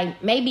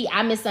 Like, maybe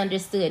I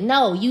misunderstood.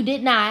 No, you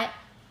did not.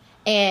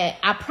 And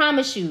I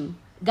promise you,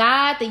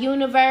 God, the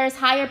universe,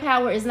 higher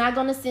power is not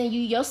going to send you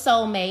your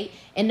soulmate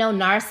and no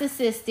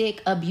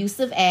narcissistic,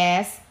 abusive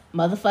ass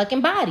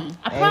motherfucking body.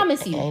 I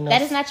promise you.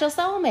 That is not your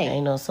soulmate.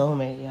 Ain't no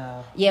soulmate,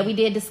 y'all. Yeah, we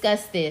did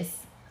discuss this.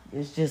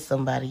 It's just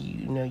somebody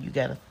you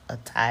got a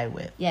tie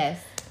with.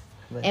 Yes.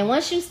 But, and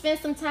once you spend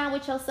some time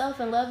with yourself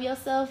and love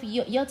yourself,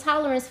 your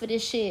tolerance for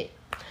this shit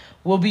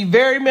will be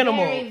very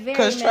minimal.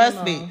 Because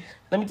trust me,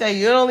 let me tell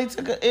you,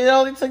 it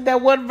only took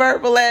that one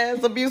verbal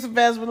ass, abusive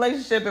ass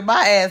relationship, and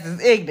my ass is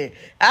ignorant.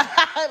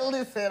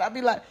 Listen, I'd be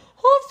like,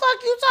 who the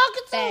fuck you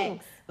talking to?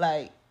 Thanks.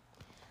 Like.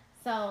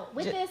 So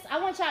with this, I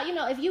want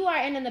y'all, if you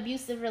are in an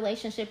abusive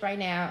relationship right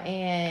now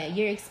and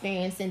you're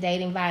experiencing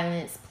dating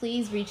violence,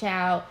 please reach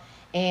out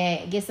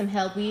and get some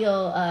help.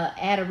 We'll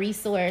add a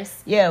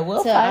resource. Yeah,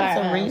 we'll find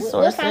some resources.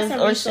 We'll find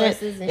some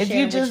resources and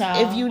share with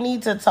y'all. If you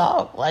need to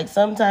talk, like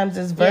sometimes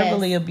it's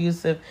verbally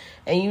abusive,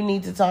 and you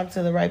need to talk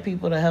to the right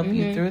people to help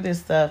you through this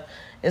stuff,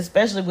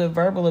 especially with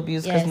verbal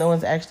abuse, because no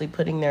one's actually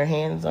putting their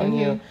hands on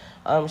you.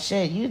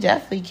 You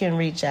definitely can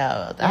reach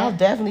out. Yeah. I'll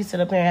definitely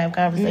sit up here and have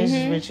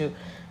conversations with you.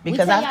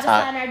 Because we tell y'all to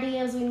sign our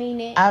DMs, we mean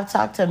it. I've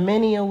talked to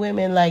many of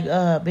women like,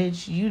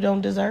 bitch, you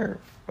don't deserve.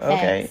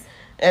 Okay. Thanks.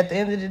 At the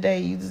end of the day,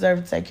 you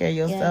deserve to take care of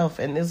yourself,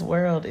 and this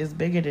world is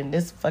bigger than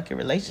this fucking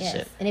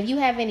relationship. Yes. And if you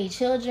have any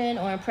children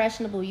or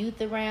impressionable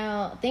youth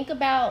around, think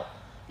about,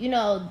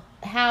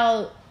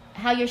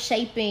 how you're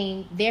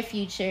shaping their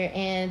future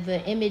and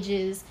the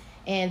images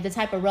and the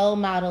type of role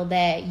model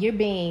that you're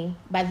being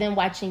by them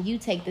watching you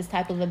take this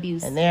type of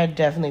abuse. And they're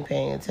definitely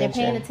paying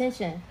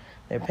attention.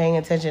 They're paying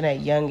attention at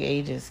young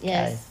ages,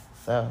 guys.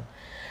 So,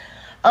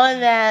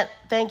 on that,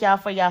 thank y'all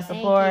for y'all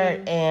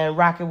support and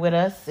rocking with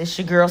us. It's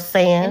your girl,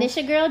 Sam. And it's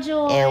your girl,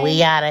 Joy. And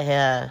we out of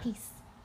here. Peace.